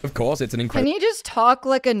on it. Of course, it's an incredible... Can he just talk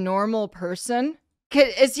like a normal person?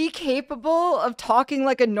 Is he capable of talking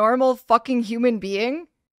like a normal fucking human being?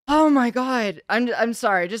 Oh my god. I'm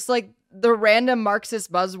sorry. Just like the random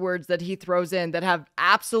Marxist buzzwords that he throws in that have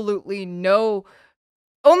absolutely no...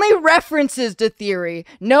 Only references to theory,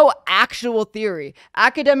 no actual theory.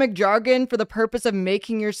 Academic jargon for the purpose of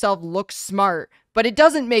making yourself look smart. But it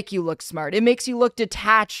doesn't make you look smart. It makes you look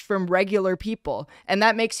detached from regular people. And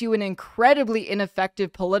that makes you an incredibly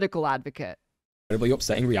ineffective political advocate. Incredibly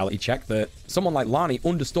upsetting reality check that someone like Lani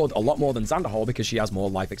understood a lot more than Xanderhal because she has more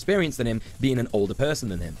life experience than him, being an older person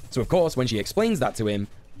than him. So of course, when she explains that to him,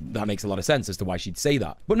 that makes a lot of sense as to why she'd say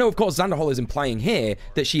that. But no, of course, Xanderhal is implying here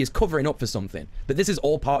that she is covering up for something, that this is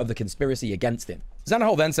all part of the conspiracy against him.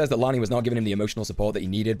 Xanderhal then says that Lani was not giving him the emotional support that he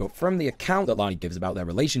needed, but from the account that Lani gives about their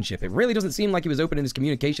relationship, it really doesn't seem like he was open in his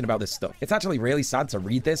communication about this stuff. It's actually really sad to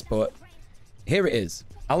read this, but here it is.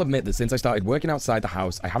 I'll admit that since I started working outside the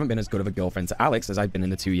house, I haven't been as good of a girlfriend to Alex as I'd been in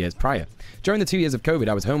the 2 years prior. During the 2 years of COVID,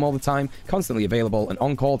 I was home all the time, constantly available and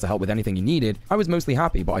on call to help with anything he needed. I was mostly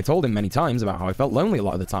happy, but I told him many times about how I felt lonely a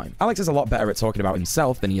lot of the time. Alex is a lot better at talking about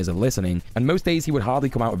himself than he is at listening, and most days he would hardly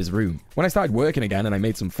come out of his room. When I started working again and I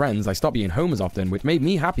made some friends, I stopped being home as often, which made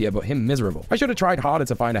me happier but him miserable. I should have tried harder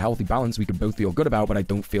to find a healthy balance we could both feel good about, but I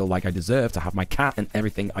don't feel like I deserve to have my cat and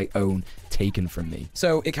everything I own taken from me.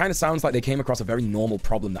 So it kind of sounds like they came across a very normal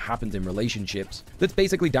problem that happened in relationships that's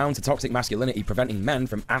basically down to toxic masculinity preventing men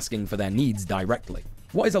from asking for their needs directly.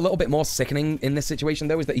 What is a little bit more sickening in this situation,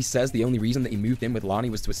 though, is that he says the only reason that he moved in with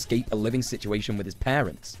Lani was to escape a living situation with his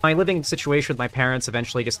parents. My living situation with my parents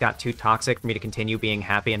eventually just got too toxic for me to continue being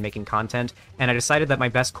happy and making content, and I decided that my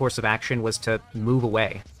best course of action was to move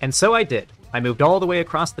away. And so I did. I moved all the way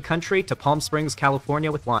across the country to Palm Springs,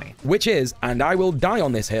 California with Lani. Which is, and I will die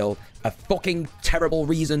on this hill, a fucking terrible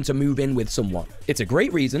reason to move in with someone. It's a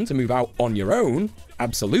great reason to move out on your own,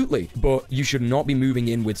 absolutely, but you should not be moving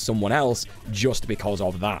in with someone else just because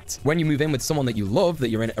of that. When you move in with someone that you love, that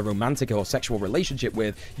you're in a romantic or sexual relationship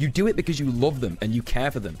with, you do it because you love them and you care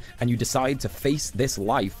for them, and you decide to face this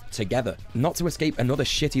life together, not to escape another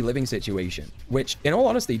shitty living situation, which, in all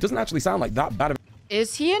honesty, doesn't actually sound like that bad of.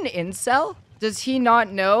 Is he an incel? Does he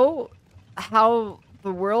not know how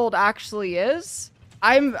the world actually is?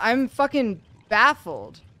 I'm fucking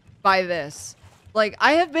baffled by this. Like,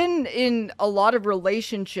 I have been in a lot of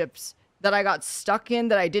relationships that I got stuck in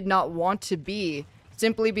that I did not want to be,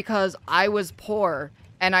 simply because I was poor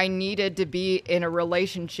and I needed to be in a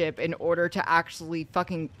relationship in order to actually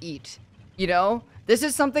fucking eat. You know? This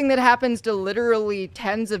is something that happens to literally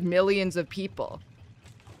tens of millions of people.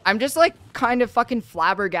 I'm just like kind of fucking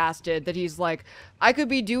flabbergasted that he's like, I could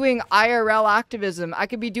be doing IRL activism, I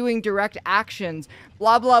could be doing direct actions,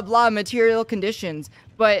 blah, blah, blah, material conditions.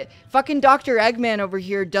 But fucking Dr. Eggman over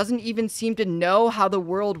here doesn't even seem to know how the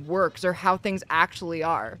world works or how things actually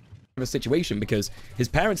are. A situation because his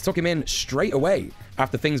parents took him in straight away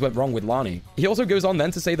after things went wrong with Lani. He also goes on then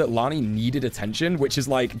to say that Lani needed attention, which is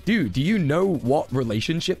like, dude, do you know what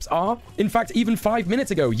relationships are? In fact, even 5 minutes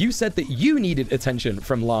ago, you said that you needed attention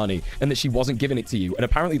from Lani and that she wasn't giving it to you. And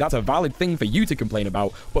apparently that's a valid thing for you to complain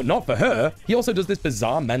about, but not for her. He also does this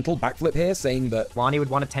bizarre mental backflip here saying that Lani would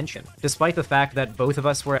want attention, despite the fact that both of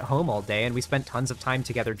us were at home all day and we spent tons of time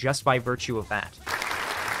together just by virtue of that.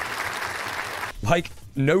 Like,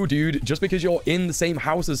 no, dude, just because you're in the same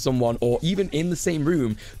house as someone or even in the same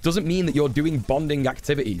room doesn't mean that you're doing bonding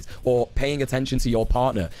activities or paying attention to your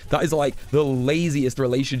partner. That is like the laziest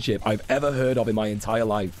relationship I've ever heard of in my entire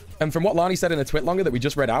life. And from what Lani said in a twit longer that we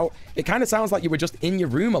just read out, it kind of sounds like you were just in your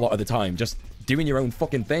room a lot of the time, just doing your own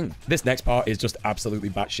fucking thing. This next part is just absolutely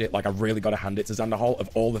batshit. Like, I really got to hand it to Xanderhal. Of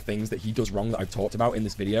all the things that he does wrong that I've talked about in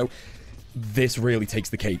this video, this really takes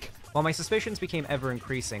the cake. While my suspicions became ever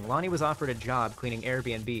increasing, Lani was offered a job cleaning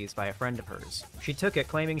Airbnbs by a friend of hers. She took it,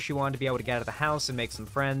 claiming she wanted to be able to get out of the house and make some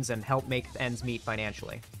friends and help make ends meet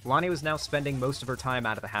financially. Lani was now spending most of her time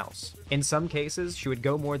out of the house. In some cases, she would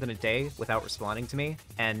go more than a day without responding to me,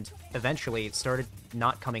 and eventually it started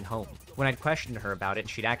not coming home. When I'd questioned her about it,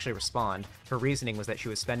 she'd actually respond. Her reasoning was that she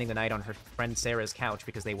was spending the night on her friend Sarah's couch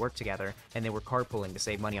because they worked together and they were carpooling to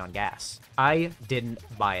save money on gas. I didn't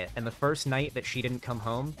buy it, and the first night that she didn't come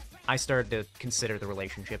home, I started to consider the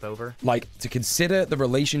relationship over. Like, to consider the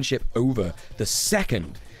relationship over the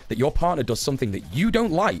second that your partner does something that you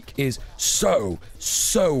don't like is so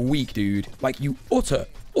weak, dude. Like, you utter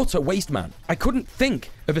waste man. I couldn't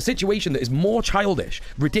think of a situation that is more childish,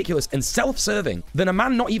 ridiculous, and self-serving than a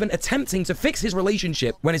man not even attempting to fix his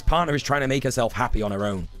relationship when his partner is trying to make herself happy on her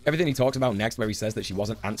own. Everything he talks about next, where he says that she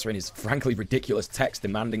wasn't answering his frankly ridiculous text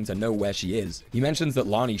demanding to know where she is. He mentions that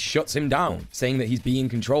Lani shuts him down, saying that he's being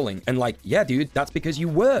controlling. And like, yeah, dude, that's because you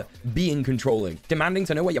were being controlling. Demanding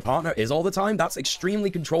to know where your partner is all the time, that's extremely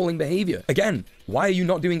controlling behavior. Again, why are you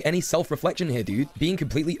not doing any self-reflection here, dude? Being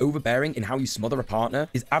completely overbearing in how you smother a partner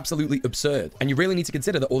is absolutely absurd. And you really need to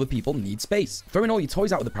consider that other people need space. Throwing all your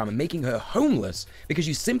toys out of the pram and making her homeless because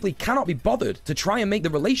you simply cannot be bothered to try and make the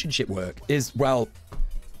relationship work is, well,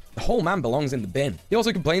 The whole man belongs in the bin. He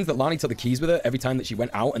also complains that Lani took the keys with her every time that she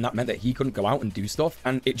went out, and that meant that he couldn't go out and do stuff.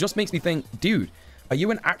 And it just makes me think, dude, are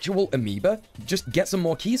you an actual amoeba? Just get some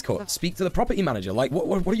more keys cut. Speak to the property manager. Like,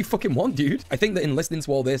 what do you fucking want, dude? I think that in listening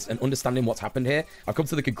to all this and understanding what's happened here, I've come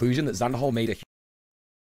to the conclusion that Xanderhal made a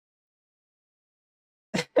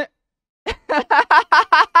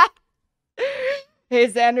Hey,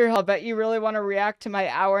 Xander, I'll bet you really want to react to my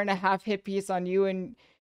hour-and-a-half hit piece on you and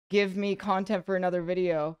give me content for another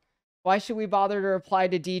video. Why should we bother to reply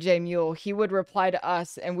to DJ Mule? He would reply to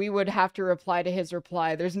us, and we would have to reply to his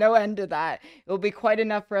reply. There's no end to that. It will be quite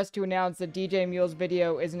enough for us to announce that DJ Mule's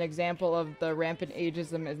video is an example of the rampant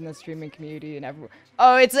ageism in the streaming community and everywhere.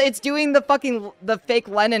 Oh, it's doing the fake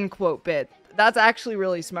Lennon quote bit. That's actually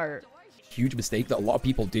really smart. huge mistake that a lot of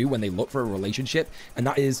people do when they look for a relationship, and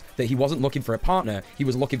that is that he wasn't looking for a partner, he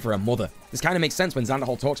was looking for a mother. This kind of makes sense when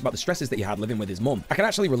Xanderhal talks about the stresses that he had living with his mum. I can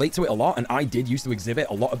actually relate to it a lot, and I did used to exhibit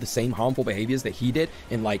a lot of the same harmful behaviors that he did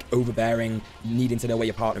in like overbearing, needing to know where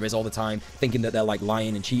your partner is all the time, thinking that they're like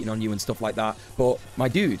lying and cheating on you and stuff like that. But my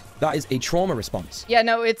dude, that is a trauma response. Yeah,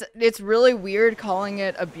 no, it's really weird calling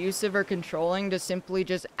it abusive or controlling to simply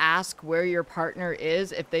just ask where your partner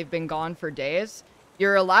is if they've been gone for days.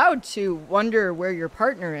 You're allowed to wonder where your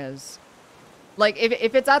partner is. Like,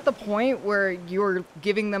 if it's at the point where you're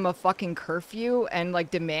giving them a fucking curfew and, like,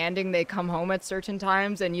 demanding they come home at certain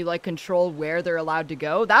times and you, like, control where they're allowed to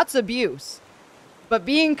go, that's abuse. But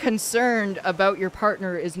being concerned about your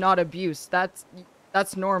partner is not abuse. That's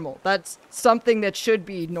normal. That's something that should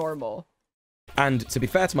be normal. And to be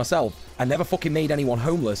fair to myself, I never fucking made anyone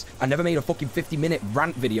homeless. I never made a fucking 50-minute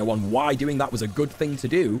rant video on why doing that was a good thing to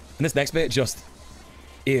do. And this next bit just...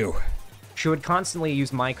 ew. She would constantly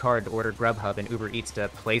use my card to order Grubhub and Uber Eats to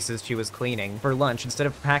places she was cleaning for lunch instead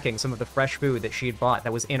of packing some of the fresh food that she had bought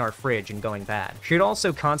that was in our fridge and going bad. She would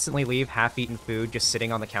also constantly leave half-eaten food just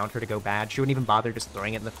sitting on the counter to go bad. She wouldn't even bother just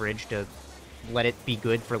throwing it in the fridge to let it be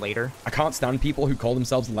good for later. I can't stand people who call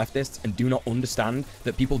themselves leftists and do not understand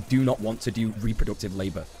that people do not want to do reproductive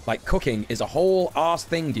labor. Like, cooking is a whole arse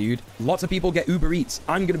thing, dude. Lots of people get Uber Eats.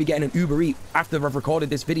 I'm gonna be getting an Uber Eat after I've recorded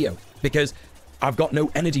this video because I've got no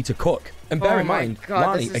energy to cook. And bear in mind,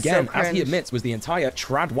 Lani, again, as he admits, was the entire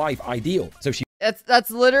trad wife ideal. So she... That's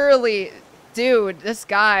literally... Dude, this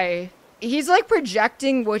guy... He's, like,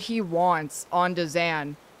 projecting what he wants onto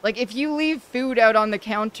Xan. Like, if you leave food out on the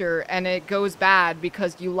counter and it goes bad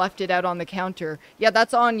because you left it out on the counter, yeah,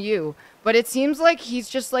 that's on you. But it seems like he's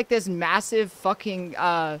just, like, this massive fucking,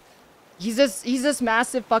 he's this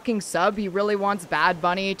massive fucking sub. He really wants Bad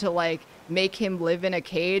Bunny to, like, make him live in a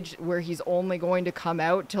cage where he's only going to come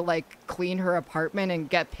out to, like, clean her apartment and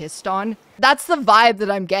get pissed on. That's the vibe that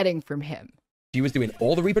I'm getting from him. She was doing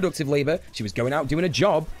all the reproductive labor, she was going out doing a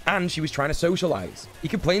job, and she was trying to socialize. He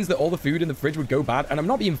complains that all the food in the fridge would go bad, and I'm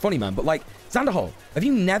not being funny, man, but like, Xanderhal, have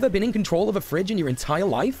you never been in control of a fridge in your entire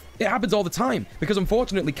life? It happens all the time, because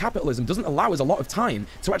unfortunately capitalism doesn't allow us a lot of time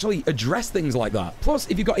to actually address things like that. Plus,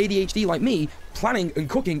 if you've got ADHD like me, planning and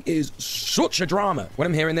cooking is such a drama. When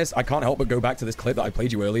I'm hearing this, I can't help but go back to this clip that I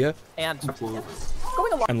played you earlier. And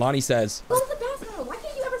Lani says, go to the bathroom. Why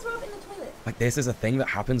can't you ever throw up in the toilet? like, this is a thing that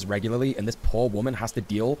happens regularly, and this poor woman has to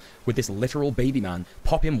deal with this literal baby man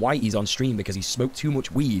popping whiteys on stream because he smoked too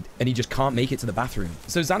much weed and he just can't make it to the bathroom.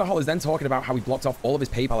 So Xanderhal is then talking about how he blocked off all of his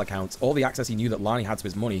PayPal accounts, all the access he knew that Lani had to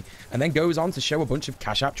his money, and then goes on to show a bunch of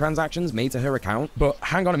Cash App transactions made to her account. But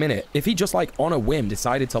hang on a minute, if he just like on a whim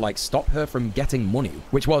decided to like stop her from getting money,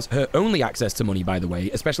 which was her only access to money, by the way,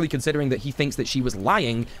 especially considering that he thinks that she was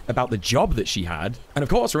lying about the job that she had. And of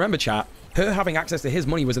course, remember chat, her having access to his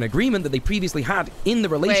money was an agreement that they previously had in the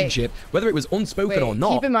relationship, whether it was unspoken or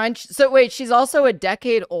not. Keep in mind, so wait, she's also a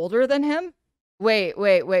decade older than him? Wait,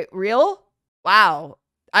 real? Wow.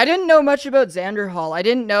 I didn't know much about Xanderhal. I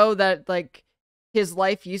didn't know that, like, his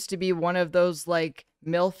life used to be one of those, like,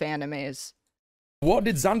 MILF animes. What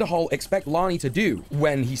did Xanderhal expect Lani to do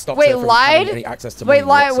when he stopped her from lied? having any access to money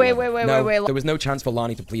whatsoever? Wait, there was no chance for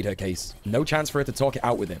Lani to plead her case. No chance for her to talk it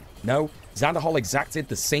out with him. No, Xanderhal exacted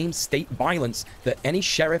the same state violence that any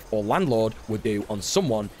sheriff or landlord would do on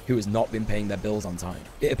someone who has not been paying their bills on time.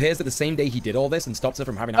 It appears that the same day he did all this and stopped her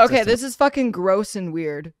from having access to this is fucking gross and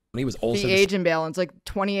weird. He was also the age imbalance, like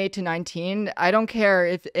 28 to 19. I don't care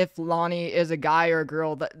if Lani is a guy or a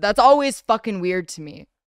girl. That's always fucking weird to me.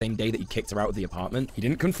 same day that he kicked her out of the apartment. He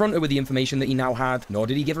didn't confront her with the information that he now had, nor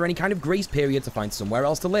did he give her any kind of grace period to find somewhere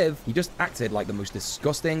else to live. He just acted like the most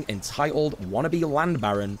disgusting, entitled, wannabe land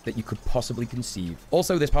baron that you could possibly conceive.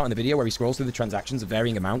 Also, this part in the video where he scrolls through the transactions of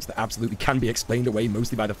varying amounts that absolutely can be explained away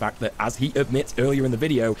mostly by the fact that, as he admits earlier in the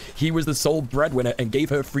video, he was the sole breadwinner and gave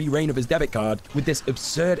her free reign of his debit card with this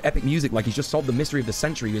absurd epic music like he's just solved the mystery of the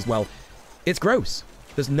century as well. It's gross.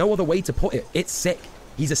 There's no other way to put it. It's sick.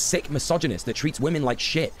 He's a sick misogynist that treats women like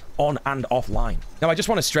shit on and offline. Now, I just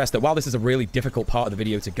want to stress that while this is a really difficult part of the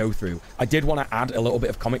video to go through, I did want to add a little bit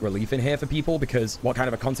of comic relief in here for people because what kind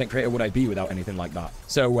of a content creator would I be without anything like that?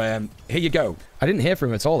 So, here you go. I didn't hear from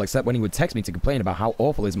him at all except when he would text me to complain about how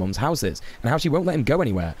awful his mum's house is and how she won't let him go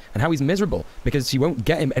anywhere and how he's miserable because she won't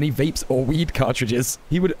get him any vapes or weed cartridges.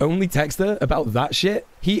 He would only text her about that shit.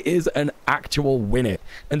 He is an actual winner.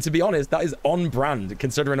 And to be honest, that is on brand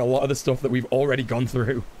considering a lot of the stuff that we've already gone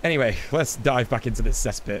through. Anyway, let's dive back into this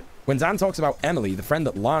cesspit. When Dan talks about Emily, the friend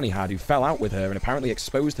that Lani had who fell out with her and apparently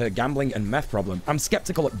exposed her gambling and meth problem, I'm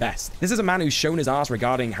skeptical at best. This is a man who's shown his ass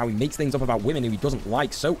regarding how he makes things up about women who he doesn't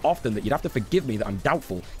like so often that you'd have to forgive me that I'm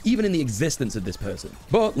doubtful, even in the existence of this person.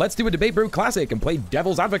 But let's do a Debate Bro classic and play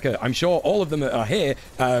devil's advocate. I'm sure all of them are here.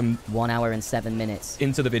 1 hour and 7 minutes.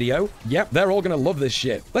 Into the video. Yep, they're all gonna love this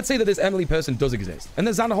shit. Let's say that this Emily person does exist, and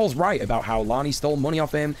that Xanderhol's right about how Lani stole money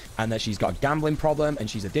off him, and that she's got a gambling problem, and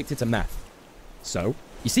she's addicted to meth. So,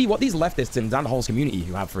 you see, what these leftists in Xanderhol's community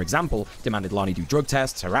who have, for example, demanded Lani do drug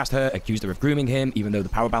tests, harassed her, accused her of grooming him, even though the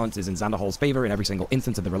power balance is in Xanderhol's favor in every single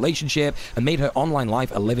instance of the relationship, and made her online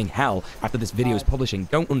life a living hell after this video's publishing,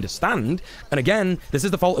 don't understand, and again, this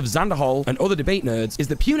is the fault of Xanderhol and other debate nerds, is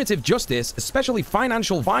that punitive justice, especially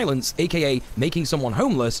financial violence, aka making someone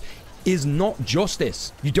homeless, is not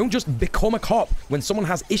justice. You don't just become a cop when someone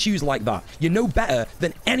has issues like that. You're no better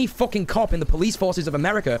than any fucking cop in the police forces of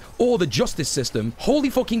America or the justice system. Holy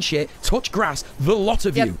fucking shit, touch grass, the lot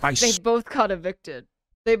of you. They both got evicted.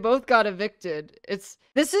 They both got evicted.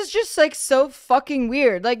 This is just like so fucking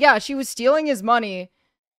weird. Like, yeah, she was stealing his money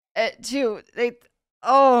too.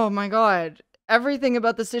 Oh my God. Everything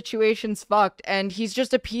about the situation's fucked and he's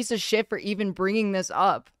just a piece of shit for even bringing this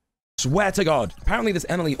up. Swear to God. Apparently this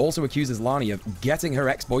Emily also accuses Lani of getting her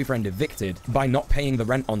ex-boyfriend evicted by not paying the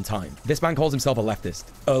rent on time. This man calls himself a leftist.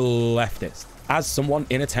 A leftist. As someone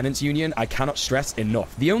in a tenants union, I cannot stress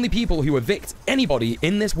enough. The only people who evict anybody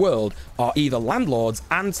in this world are either landlords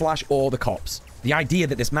and/or the cops. The idea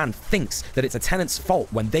that this man thinks that it's a tenant's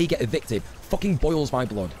fault when they get evicted fucking boils my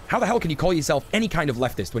blood. How the hell can you call yourself any kind of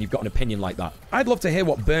leftist when you've got an opinion like that? I'd love to hear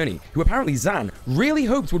what Bernie, who apparently Zan really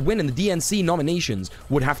hoped would win in the DNC nominations,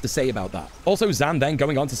 would have to say about that. Also, Zan then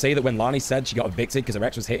going on to say that when Lani said she got evicted because her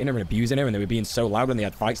ex was hitting her and abusing her and they were being so loud when they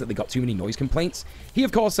had fights that they got too many noise complaints, he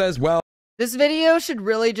of course says, well, this video should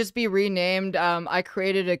really just be renamed, I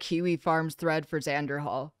created a Kiwi Farms thread for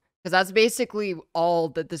Xanderhol. Because that's basically all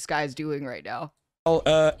that this guy's doing right now. Well,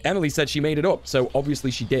 Emily said she made it up, so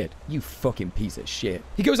obviously she did. You fucking piece of shit.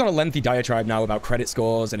 He goes on a lengthy diatribe now about credit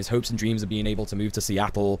scores and his hopes and dreams of being able to move to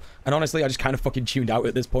Seattle. And honestly, I just kind of fucking tuned out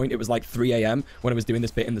at this point. It was like 3 a.m. when I was doing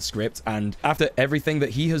this bit in the script. And after everything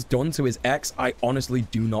that he has done to his ex, I honestly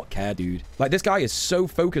do not care, dude. Like, this guy is so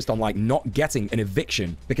focused on, like, not getting an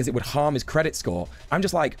eviction because it would harm his credit score. I'm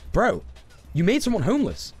just like, bro, you made someone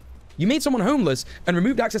homeless. You made someone homeless and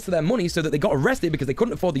removed access to their money so that they got arrested because they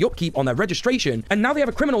couldn't afford the upkeep on their registration, and now they have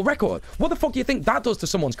a criminal record. What the fuck do you think that does to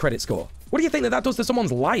someone's credit score? What do you think that does to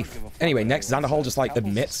someone's life? Anyway, next, Xanderhol just, like,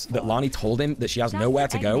 admits that Lani told him that she has nowhere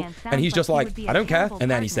to go, and he's just like, I don't care, and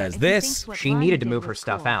then he says this. She needed to move her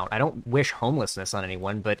stuff out. I don't wish homelessness on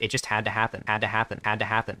anyone, but it just had to happen. Had to happen. Had to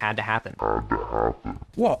happen. Had to happen.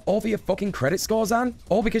 What, all for your fucking credit score, Zan?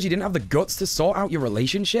 All because you didn't have the guts to sort out your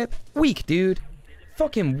relationship? Weak, dude.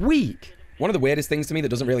 Fucking weak. One of the weirdest things to me that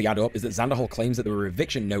doesn't really add up is that Xanderhol claims that there were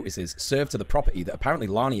eviction notices served to the property that apparently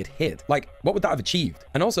Lani had hid. Like, what would that have achieved?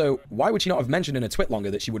 And also, why would she not have mentioned in a twit longer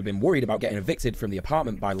that she would have been worried about getting evicted from the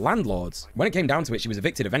apartment by landlords? When it came down to it, she was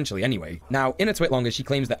evicted eventually anyway. Now, in a twit longer, she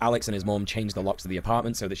claims that Alex and his mom changed the locks to the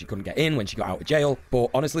apartment so that she couldn't get in when she got out of jail. But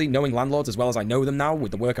honestly, knowing landlords as well as I know them now with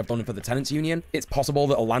the work I've done for the tenants union, it's possible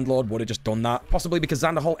that a landlord would have just done that. Possibly because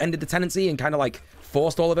Xanderhol ended the tenancy and kind of like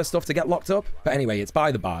forced all of her stuff to get locked up. But anyway, it's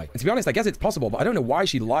by the by. And to be honest, I guess it's possible, but I don't know why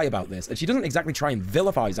she'd lie about this, and she doesn't exactly try and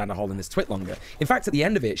vilify Xanderhol in this twit longer. In fact, at the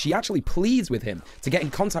end of it, she actually pleads with him to get in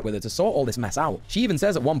contact with her to sort all this mess out. She even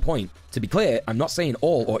says at one point, to be clear, I'm not saying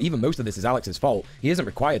all or even most of this is Alex's fault. He isn't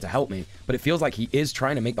required to help me, but it feels like he is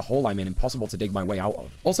trying to make the hole I'm in impossible to dig my way out of.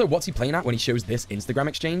 Also, what's he playing at when he shows this Instagram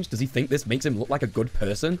exchange? Does he think this makes him look like a good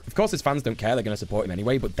person? Of course his fans don't care, they're going to support him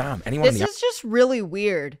anyway, but damn, anyone This is just just really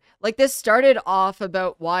weird. Like, this started off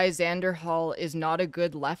about why Xander Hall is not a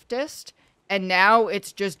good leftist, and now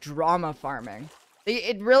it's just drama farming.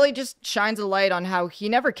 It really just shines a light on how he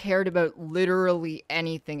never cared about literally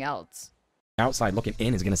anything else. Outside looking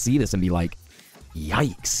in is going to see this and be like,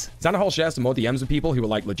 yikes. Xander Hall shares some more DMs with people who were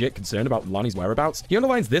like legit concerned about Lonnie's whereabouts. He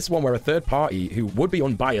underlines this one where a third party, who would be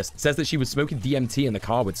unbiased, says that she was smoking DMT in the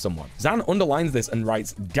car with someone. Xan underlines this and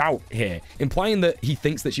writes doubt here, implying that he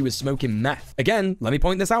thinks that she was smoking meth. Again, let me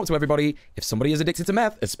point this out to everybody. If somebody is addicted to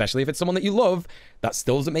meth, especially if it's someone that you love, that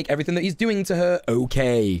still doesn't make everything that he's doing to her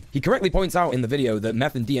okay. He correctly points out in the video that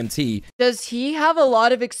meth and DMT... Does he have a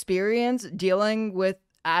lot of experience dealing with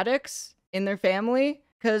addicts in their family?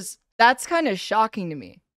 Because that's kind of shocking to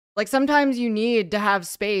me. Like, sometimes you need to have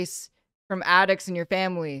space from addicts in your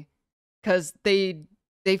family because they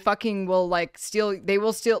fucking will like steal. They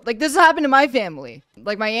will steal. Like, this happened to my family.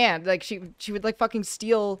 Like, my aunt, like she would like fucking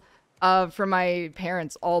steal from my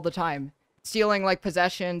parents all the time. Stealing like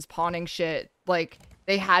possessions, pawning shit. Like,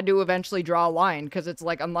 they had to eventually draw a line because it's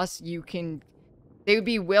like, unless you can, they would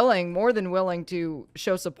be willing, more than willing to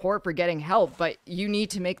show support for getting help, but you need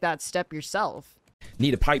to make that step yourself.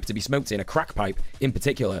 Need a pipe to be smoked in, a crack pipe in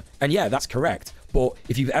particular. And yeah, that's correct. But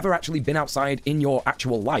if you've ever actually been outside in your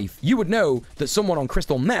actual life, you would know that someone on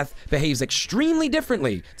crystal meth behaves extremely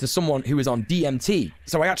differently to someone who is on DMT.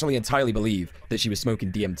 So I actually entirely believe that she was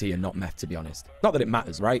smoking DMT and not meth, to be honest. Not that it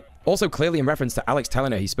matters, right? Also, clearly in reference to Alex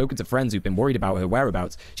telling her he's spoken to friends who've been worried about her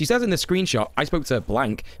whereabouts, she says in the screenshot, I spoke to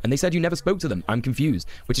blank, and they said you never spoke to them. I'm confused.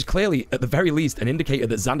 Which is clearly, at the very least, an indicator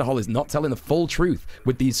that Xander Hall is not telling the full truth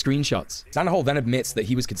with these screenshots. Xander Hall then admits that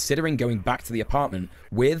he was considering going back to the apartment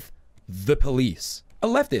with the police. A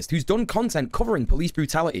leftist who's done content covering police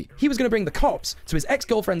brutality. He was going to bring the cops to his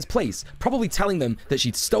ex-girlfriend's place, probably telling them that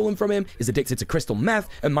she'd stolen from him, is addicted to crystal meth,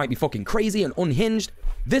 and might be fucking crazy and unhinged.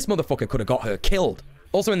 This motherfucker could have got her killed.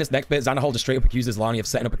 Also in this next bit, Xander Hall just straight up accuses Lani of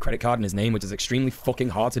setting up a credit card in his name, which is extremely fucking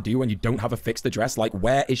hard to do when you don't have a fixed address. Like,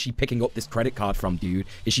 where is she picking up this credit card from, dude?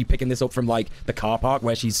 Is she picking this up from, like, the car park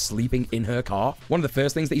where she's sleeping in her car? One of the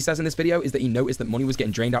first things that he says in this video is that he noticed that money was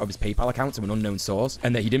getting drained out of his PayPal account to an unknown source,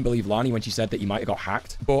 and that he didn't believe Lani when she said that he might have got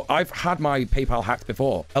hacked. But I've had my PayPal hacked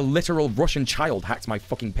before. A literal Russian child hacked my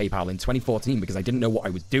fucking PayPal in 2014 because I didn't know what I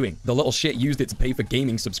was doing. The little shit used it to pay for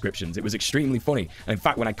gaming subscriptions. It was extremely funny. And in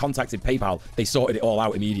fact, when I contacted PayPal, they sorted it all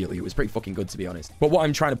out immediately. It was pretty fucking good, to be honest. But what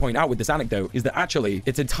I'm trying to point out with this anecdote is that actually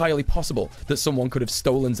it's entirely possible that someone could have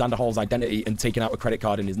stolen Xander Hall's identity and taken out a credit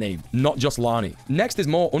card in his name, not just Lani. Next is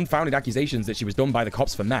more unfounded accusations that she was done by the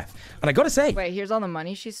cops for meth. And I gotta say, wait, here's all the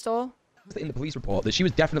money she stole? In the police report that she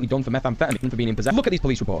was definitely done for methamphetamine for being in possession. Look at these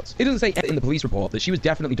police reports. It doesn't say in the police report that she was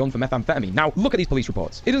definitely done for methamphetamine. Now, look at these police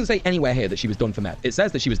reports. It doesn't say anywhere here that she was done for meth. It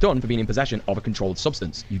says that she was done for being in possession of a controlled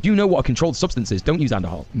substance. You do know what a controlled substance is, don't you, Xander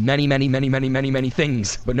Hall? Many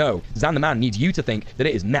things. But no, Xan the man needs you to think that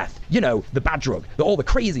it is meth. You know, the bad drug that all the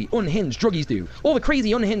crazy, unhinged druggies do. All the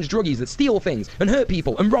crazy, unhinged druggies that steal things and hurt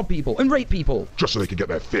people and rob people and rape people. Just so they can get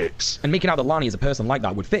their fix. And making out that Lani is a person like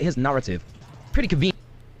that would fit his narrative. Pretty convenient.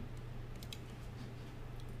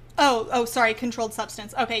 Oh, sorry, controlled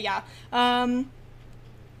substance. Okay, yeah.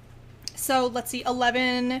 So let's see,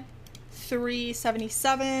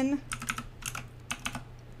 11,377.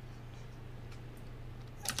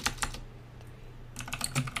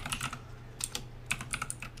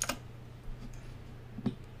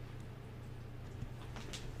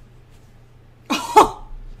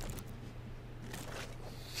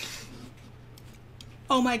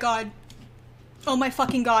 Oh my god. Oh my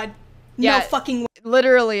fucking god. Yeah, no fucking way.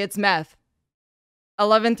 Literally, it's meth.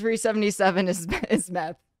 11,377 is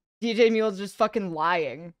meth. DJ Mule's just fucking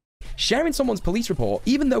lying. Sharing someone's police report,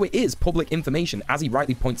 even though it is public information, as he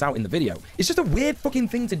rightly points out in the video, is just a weird fucking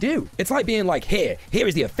thing to do. It's like being like, here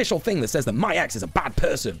is the official thing that says that my ex is a bad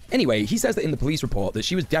person. Anyway, he says that in the police report that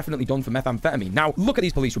she was definitely done for methamphetamine. Now, look at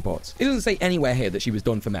these police reports. It doesn't say anywhere here that she was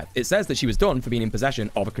done for meth. It says that she was done for being in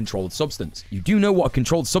possession of a controlled substance. You do know what a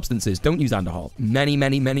controlled substance is, don't you, Xander Hall? Many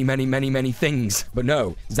things. But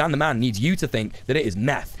no, Xan the man needs you to think that it is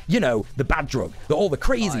meth. You know, the bad drug that all the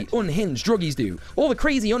crazy, unhinged druggies do. All the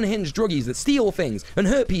crazy, unhinged druggies that steal things and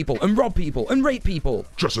hurt people and rob people and rape people.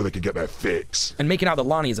 Just so they can get their fix. And making out that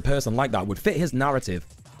Lani is a person like that would fit his narrative.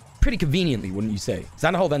 Pretty conveniently, wouldn't you say?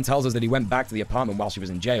 Xander Hall then tells us that he went back to the apartment while she was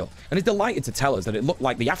in jail, and is delighted to tell us that it looked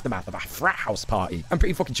like the aftermath of a frat house party. I'm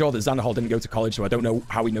pretty fucking sure that Xander Hall didn't go to college, so I don't know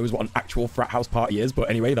how he knows what an actual frat house party is, but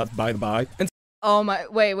anyway, that's by the by. And oh my,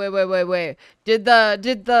 wait. Did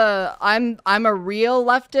the I'm a real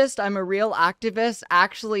leftist, I'm a real activist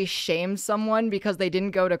actually shame someone because they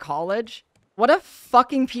didn't go to college? What a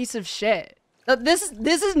fucking piece of shit. This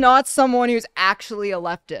is not someone who's actually a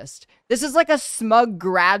leftist. This is like a smug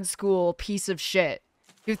grad school piece of shit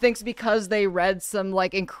who thinks because they read some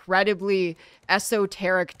like incredibly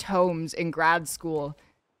esoteric tomes in grad school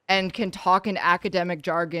and can talk in academic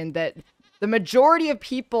jargon that the majority of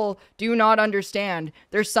people do not understand,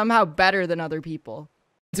 they're somehow better than other people.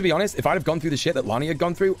 To be honest, if I'd have gone through the shit that Lani had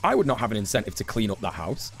gone through, I would not have an incentive to clean up the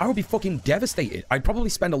house. I would be fucking devastated. I'd probably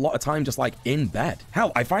spend a lot of time just like in bed.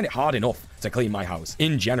 Hell, I find it hard enough to clean my house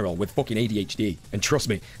in general with fucking ADHD. And trust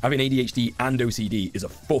me, having ADHD and OCD is a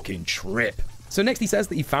fucking trip. So next he says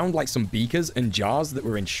that he found like some beakers and jars that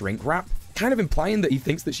were in shrink wrap, kind of implying that he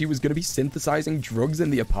thinks that she was going to be synthesizing drugs in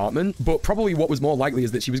the apartment, but probably what was more likely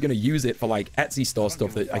is that she was going to use it for like Etsy store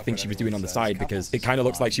stuff that I think she was doing on the side, because it kind of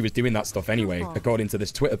looks like she was doing that stuff anyway, according to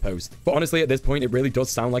this Twitter post. But honestly, at this point, it really does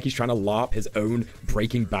sound like he's trying to LARP his own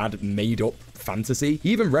Breaking Bad made-up fantasy.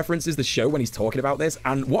 He even references the show when he's talking about this,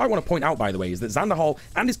 and what I want to point out, by the way, is that Xander Hall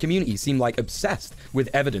and his community seem like obsessed with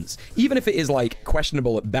evidence, even if it is like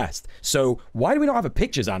questionable at best. So why do we not have a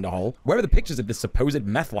picture, Xander Hall? Where are the pictures of this supposed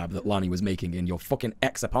meth lab that Lani was making in your fucking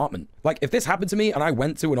ex-apartment? Like, if this happened to me and I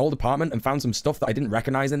went to an old apartment and found some stuff that I didn't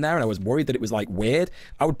recognize in there and I was worried that it was like weird,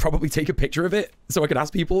 I would probably take a picture of it so I could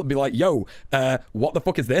ask people and be like, yo, what the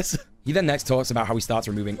fuck is this? He then next talks about how he starts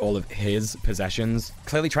removing all of his possessions,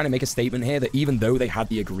 clearly trying to make a statement here that even though they had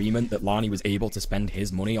the agreement that Lani was able to spend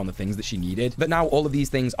his money on the things that she needed, that now all of these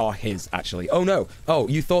things are his, actually. Oh no. Oh,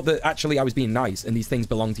 you thought that actually I was being nice and these things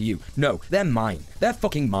belong to you. No, they're mine. They're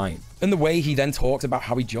fucking mine. And the way he then talks about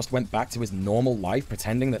how he just went back to his normal life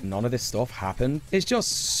pretending that none of this stuff happened is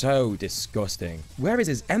just so disgusting. Where is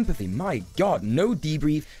his empathy? My God, no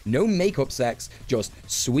debrief, no makeup sex, just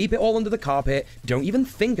sweep it all under the carpet. Don't even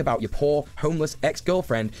think about your poor homeless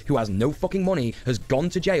ex-girlfriend who has no fucking money, has gone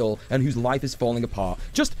to jail, and whose life is falling apart.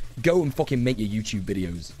 Just go and fucking make your YouTube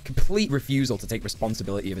videos. Complete refusal to take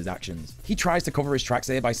responsibility of his actions. He tries to cover his tracks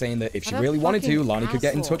here by saying that if she really wanted to, Lani could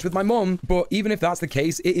get in touch with my mum. But even if that's the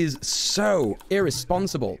case, it is so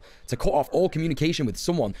irresponsible to cut off all communication with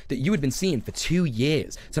someone that you had been seeing for 2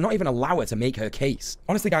 years, to not even allow her to make her case.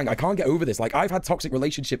 Honestly, gang, I can't get over this. Like, I've had toxic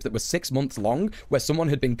relationships that were 6 months long, where someone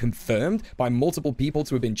had been confirmed by multiple people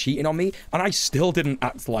to have been cheating on me, and I still didn't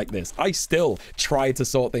act like this. I still tried to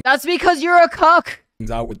sort things. That's because you're a cuck.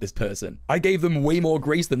 Out with this person. I gave them way more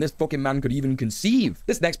grace than this fucking man could even conceive.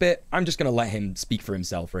 This next bit, I'm just gonna let him speak for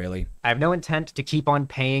himself, really. I have no intent to keep on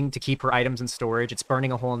paying to keep her items in storage. It's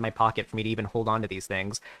burning a hole in my pocket for me to even hold on to these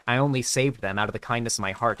things. I only saved them out of the kindness of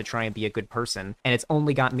my heart to try and be a good person, and it's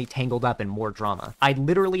only gotten me tangled up in more drama. I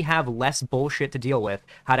literally have less bullshit to deal with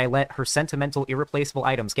had I let her sentimental, irreplaceable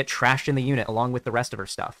items get trashed in the unit along with the rest of her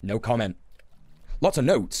stuff. No comment. Lots of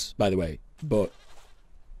notes, by the way, but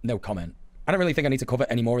no comment. I don't really think I need to cover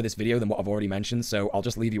any more of this video than what I've already mentioned, so I'll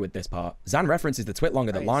just leave you with this part. Xan references the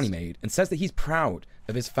twitlonger that Lani made and says that he's proud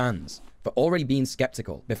of his fans for already being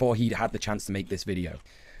skeptical before he'd had the chance to make this video.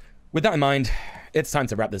 With that in mind, it's time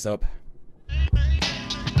to wrap this up.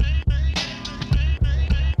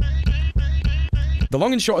 The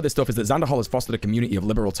long and short of this stuff is that Xander Hall has fostered a community of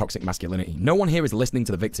liberal toxic masculinity. No one here is listening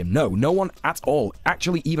to the victim. No one at all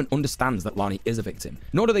actually even understands that Lani is a victim.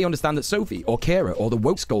 Nor do they understand that Sophie or Kara or the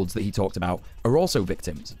woke scolds that he talked about are also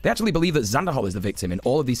victims. They actually believe that Xander Hall is the victim in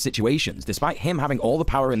all of these situations, despite him having all the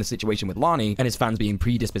power in the situation with Lani and his fans being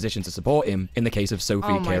predispositioned to support him in the case of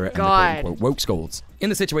Sophie, Kara, and the quote-unquote woke scolds. In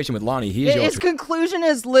the situation with Lani, he is his conclusion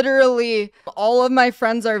is literally, all of my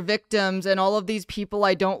friends are victims and all of these people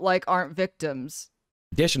I don't like aren't victims.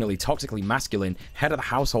 Additionally, toxically masculine, head of the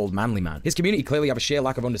household manly man. His community clearly have a sheer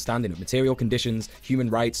lack of understanding of material conditions, human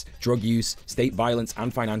rights, drug use, state violence,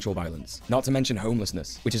 and financial violence. Not to mention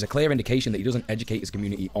homelessness, which is a clear indication that he doesn't educate his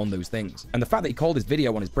community on those things. And the fact that he called his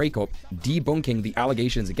video on his breakup debunking the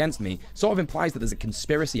allegations against me sort of implies that there's a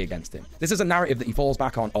conspiracy against him. This is a narrative that he falls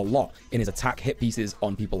back on a lot in his attack hit pieces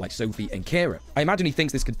on people like Sophie and Kara. I imagine he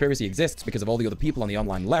thinks this conspiracy exists because of all the other people on the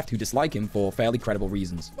online left who dislike him for fairly credible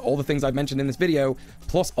reasons. All the things I've mentioned in this video,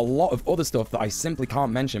 plus a lot of other stuff that I simply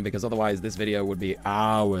can't mention because otherwise this video would be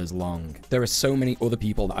hours long. There are so many other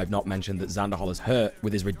people that I've not mentioned that Xander Hall has hurt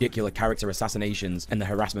with his ridiculous character assassinations and the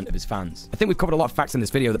harassment of his fans. I think we've covered a lot of facts in this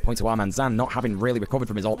video that point to our man Xan not having really recovered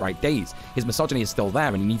from his alt-right days. His misogyny is still there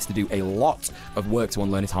and he needs to do a lot of work to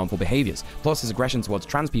unlearn his harmful behaviors, plus his aggression towards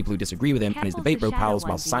trans people who disagree with him and his debate bro pals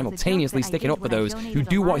while simultaneously sticking up for those who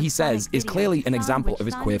do what he says is clearly an example of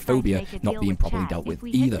his queer phobia not being properly dealt with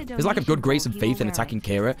either. His lack of good grace and faith in attacking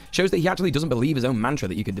Kara shows that he actually doesn't believe his own mantra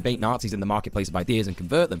that you can debate Nazis in the marketplace of ideas and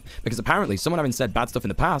convert them, because apparently someone having said bad stuff in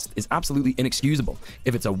the past is absolutely inexcusable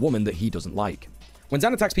if it's a woman that he doesn't like. When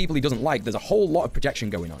Zan attacks people he doesn't like, there's a whole lot of projection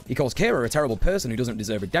going on. He calls Kira a terrible person who doesn't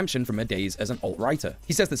deserve redemption from her days as an alt-writer.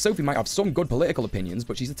 He says that Sophie might have some good political opinions,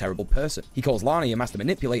 but she's a terrible person. He calls Lani a master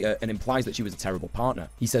manipulator and implies that she was a terrible partner.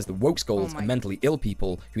 He says the woke skulls are mentally ill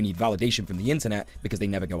people who need validation from the internet because they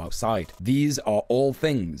never go outside. These are all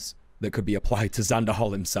things that could be applied to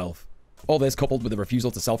Xanderhal himself. All this, coupled with a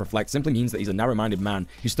refusal to self-reflect, simply means that he's a narrow-minded man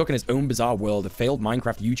who's stuck in his own bizarre world of failed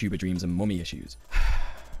Minecraft YouTuber dreams and mummy issues.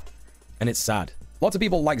 And it's sad. Lots of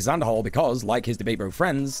people like Xanderhal because, like his debate bro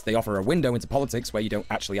friends, they offer a window into politics where you don't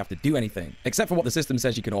actually have to do anything, except for what the system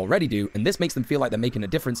says you can already do, and this makes them feel like they're making a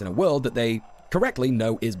difference in a world that they correctly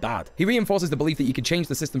know is bad. He reinforces the belief that you can change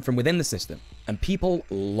the system from within the system, and people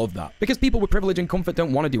love that. Because people with privilege and comfort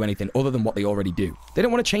don't want to do anything other than what they already do. They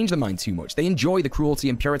don't want to change their mind too much. They enjoy the cruelty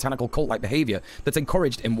and puritanical cult-like behavior that's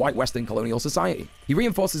encouraged in white Western colonial society. He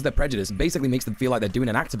reinforces their prejudice and basically makes them feel like they're doing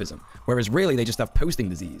an activism, whereas really they just have posting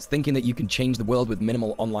disease, thinking that you can change the world with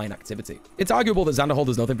minimal online activity. It's arguable that Xanderhal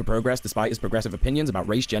does nothing for progress despite his progressive opinions about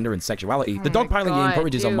race, gender, and sexuality. The dogpiling he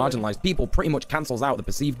encourages on marginalized people pretty much cancels out the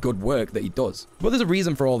perceived good work that he does. But there's a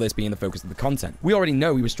reason for all this being the focus of the content. We already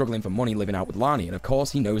know he was struggling for money living out with Lani, and of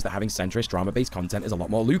course he knows that having centrist drama-based content is a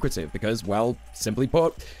lot more lucrative because, well, simply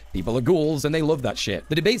put, people are ghouls and they love that shit.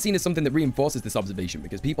 The debate scene is something that reinforces this observation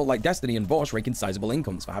because people like Destiny and Vosh rake in sizable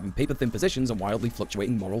incomes for having paper-thin positions and wildly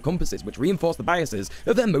fluctuating moral compasses, which reinforce the biases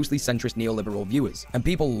of their mostly centrist neoliberal viewers. And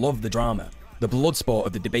people love the drama, the blood sport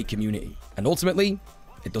of the debate community. And ultimately,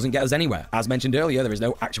 it doesn't get us anywhere. As mentioned earlier, there is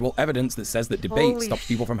no actual evidence that says that debate stops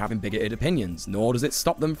people from having bigoted opinions, nor does it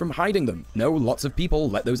stop them from hiding them. No, lots of people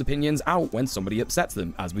let those opinions out when somebody upsets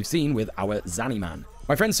them, as we've seen with our Zanny man.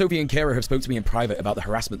 My friends Sophie and Kira have spoke to me in private about the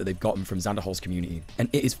harassment that they've gotten from Xanderhal's community, and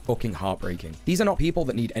it is fucking heartbreaking. These are not people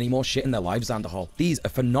that need any more shit in their lives, Xanderhal. These are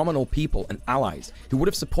phenomenal people and allies who would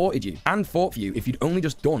have supported you and fought for you if you'd only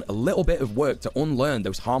just done a little bit of work to unlearn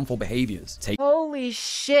those harmful behaviors. Holy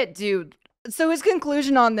shit, dude. So his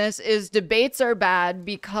conclusion on this is debates are bad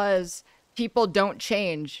because people don't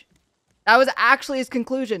change. That was actually his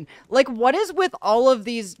conclusion. Like, what is with all of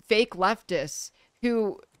these fake leftists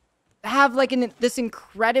who have like this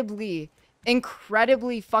incredibly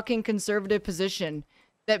fucking conservative position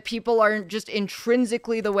that people are just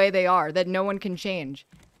intrinsically the way they are, that no one can change?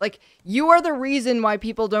 Like, you are the reason why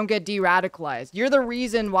people don't get de-radicalized. You're the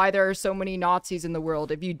reason why there are so many Nazis in the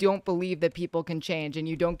world if you don't believe that people can change and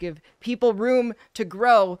you don't give people room to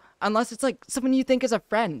grow unless it's like someone you think is a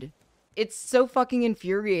friend. It's so fucking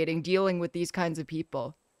infuriating dealing with these kinds of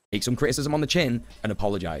people. Take some criticism on the chin and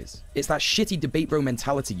apologize. It's that shitty debate bro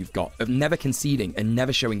mentality you've got of never conceding and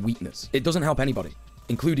never showing weakness. It doesn't help anybody,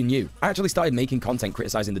 including you. I actually started making content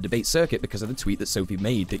criticizing the debate circuit because of the tweet that Sophie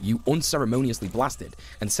made that you unceremoniously blasted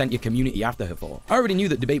and sent your community after her for. I already knew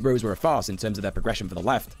that debate bros were a farce in terms of their progression for the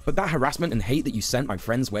left, but that harassment and hate that you sent my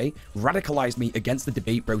friend's way radicalized me against the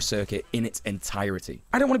debate bro circuit in its entirety.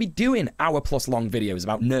 I don't want to be doing hour-plus long videos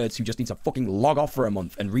about nerds who just need to fucking log off for a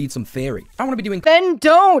month and read some theory. I want to be doing— Then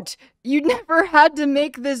don't! You never had to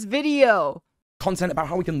make this video. Content about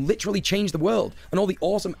how we can literally change the world and all the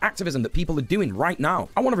awesome activism that people are doing right now.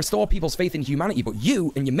 I want to restore people's faith in humanity, but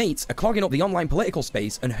you and your mates are clogging up the online political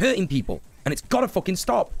space and hurting people, and it's gotta fucking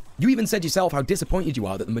stop. You even said yourself how disappointed you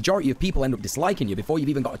are that the majority of people end up disliking you before you've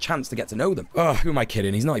even got a chance to get to know them. Ugh, who am I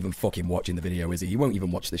kidding? He's not even fucking watching the video, is he? He won't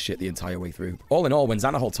even watch this shit the entire way through. All in all, when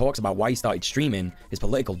Xanderhal talks about why he started streaming, his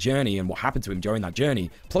political journey, and what happened to him during that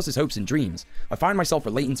journey, plus his hopes and dreams, I find myself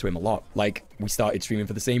relating to him a lot. Like, we started streaming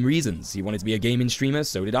for the same reasons. He wanted to be a gaming streamer,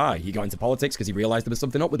 so did I. He got into politics because he realized there was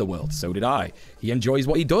something up with the world, so did I. He enjoys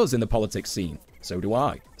what he does in the politics scene. So do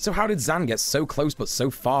I. So how did Xan get so close but so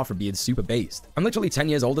far from being super based? I'm literally 10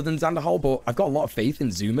 years older than Xanderhal, but I've got a lot of faith in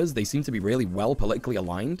Zoomers. They seem to be really well politically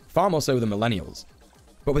aligned, far more so than millennials.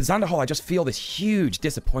 But with Xanderhal, I just feel this huge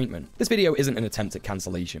disappointment. This video isn't an attempt at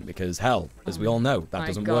cancellation because, hell, as we all know, that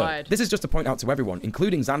doesn't work. This is just to point out to everyone,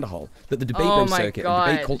 including Xanderhal, that the debate bro circuit and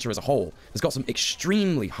debate culture as a whole has got some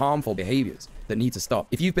extremely harmful behaviors that need to stop.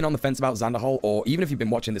 If you've been on the fence about Xanderhal, or even if you've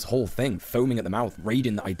been watching this whole thing, foaming at the mouth,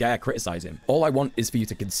 raging that I dare criticize him, all I want is for you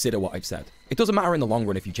to consider what I've said. It doesn't matter in the long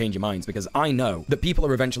run if you change your minds, because I know that people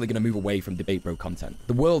are eventually going to move away from debate bro content.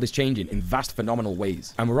 The world is changing in vast, phenomenal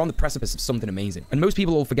ways, and we're on the precipice of something amazing. And most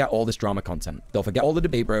people will forget all this drama content. They'll forget all the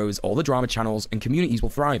debate bros, all the drama channels, and communities will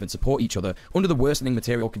thrive and support each other under the worsening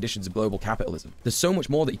material conditions of global capitalism. There's so much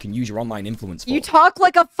more that you can use your online influence for. You talk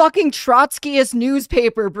like a fucking Trotskyist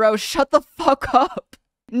newspaper, bro. Shut the fuck up.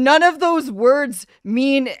 None of those words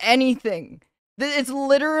mean anything. It's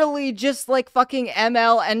literally just like fucking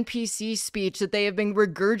ML NPC speech that they have been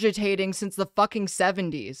regurgitating since the fucking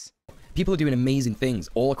 70s. People are doing amazing things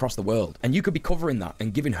all across the world, and you could be covering that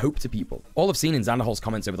and giving hope to people. All I've seen in Xanderhol's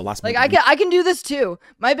comments over the last Like, month... I can do this too.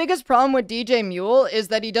 My biggest problem with DJ Mule is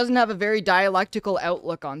that he doesn't have a very dialectical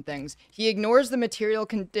outlook on things. He ignores the material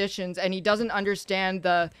conditions, and he doesn't understand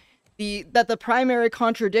that the primary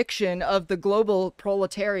contradiction of the global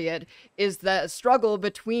proletariat is the struggle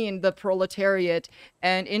between the proletariat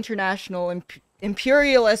and international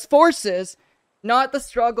imperialist forces, not the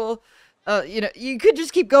struggle. You know, you could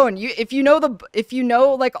just keep going. If you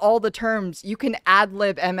know like all the terms, you can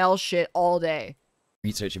ad-lib ML shit all day.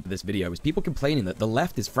 Researching for this video is people complaining that the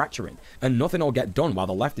left is fracturing and nothing will get done while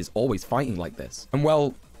the left is always fighting like this. And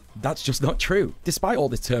well, that's just not true. Despite all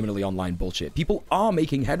this terminally online bullshit, people are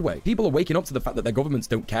making headway. People are waking up to the fact that their governments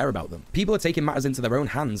don't care about them. People are taking matters into their own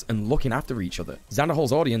hands and looking after each other.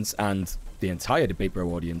 Xanderhol's audience and the entire Debate Bro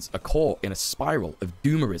audience are caught in a spiral of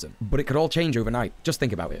doomerism, but it could all change overnight. Just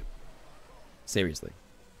think about it. Seriously.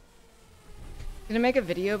 Gonna make a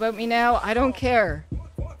video about me now? I don't care.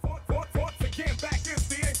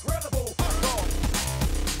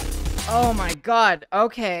 Oh my god.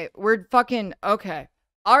 Okay, we're fucking okay.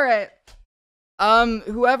 All right.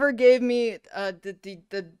 Whoever gave me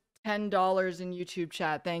the $10 in YouTube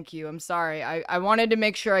chat, thank you. I'm sorry. I wanted to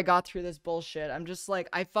make sure I got through this bullshit. I'm just like,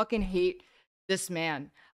 I fucking hate this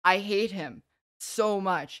man. I hate him so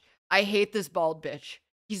much. I hate this bald bitch.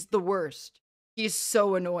 He's the worst. He's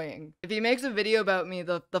so annoying. If he makes a video about me,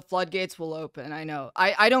 the floodgates will open. I know.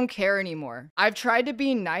 I don't care anymore. I've tried to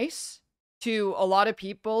be nice to a lot of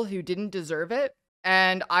people who didn't deserve it,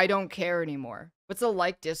 and I don't care anymore. What's the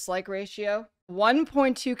like-dislike ratio?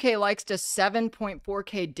 1.2k likes to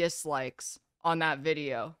 7.4k dislikes on that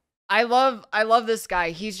video. I love this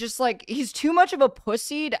guy. He's just like, he's too much of a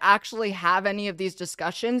pussy to actually have any of these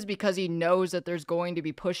discussions because he knows that there's going to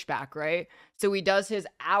be pushback, right? So he does his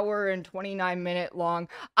hour and 29-minute long,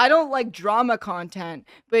 I don't like drama content,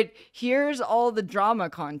 but here's all the drama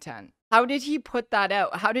content. How did he put that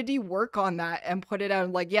out? How did he work on that and put it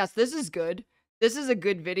out? Like, yes, this is good. This is a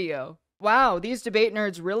good video. Wow, these debate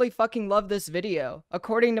nerds really fucking love this video.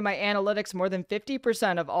 According to my analytics, more than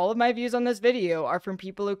 50% of all of my views on this video are from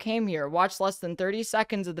people who came here, watched less than 30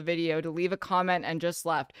 seconds of the video to leave a comment and just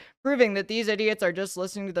left, proving that these idiots are just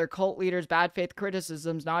listening to their cult leaders' bad faith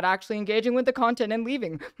criticisms, not actually engaging with the content and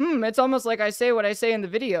leaving. It's almost like I say what I say in the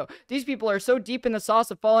video. These people are so deep in the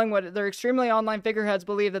sauce of following what their extremely online figureheads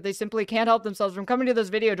believe that they simply can't help themselves from coming to this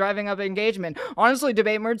video driving up engagement. Honestly,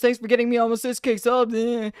 debate nerds, thanks for getting me almost 6k subs.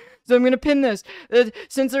 So I'm gonna pin this.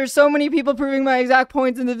 Since there's so many people proving my exact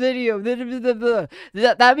points in the video.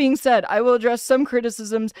 That being said, I will address some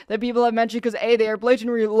criticisms that people have mentioned because A, they are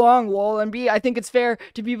blatantly long, lol, and B, I think it's fair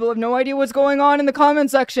to people who have no idea what's going on in the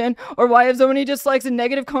comment section or why I have so many dislikes and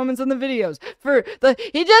negative comments on the videos.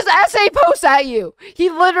 He just essay posts at you.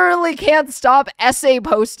 He literally can't stop essay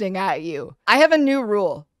posting at you. I have a new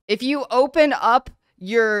rule. If you open up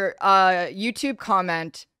your YouTube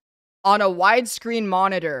comment on a widescreen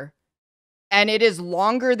monitor and it is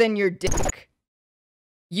longer than your dick,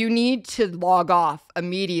 you need to log off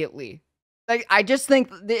immediately. Like, I just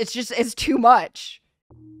think it's too much.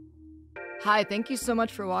 Hi, thank you so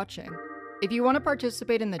much for watching. If you want to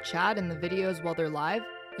participate in the chat and the videos while they're live,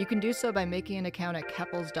 you can do so by making an account at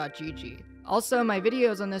keffals.gg. Also, my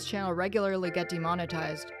videos on this channel regularly get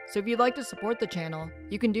demonetized, so if you'd like to support the channel,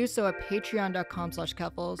 you can do so at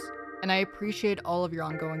patreon.com/keffals, and I appreciate all of your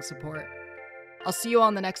ongoing support. I'll see you all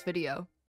in the next video.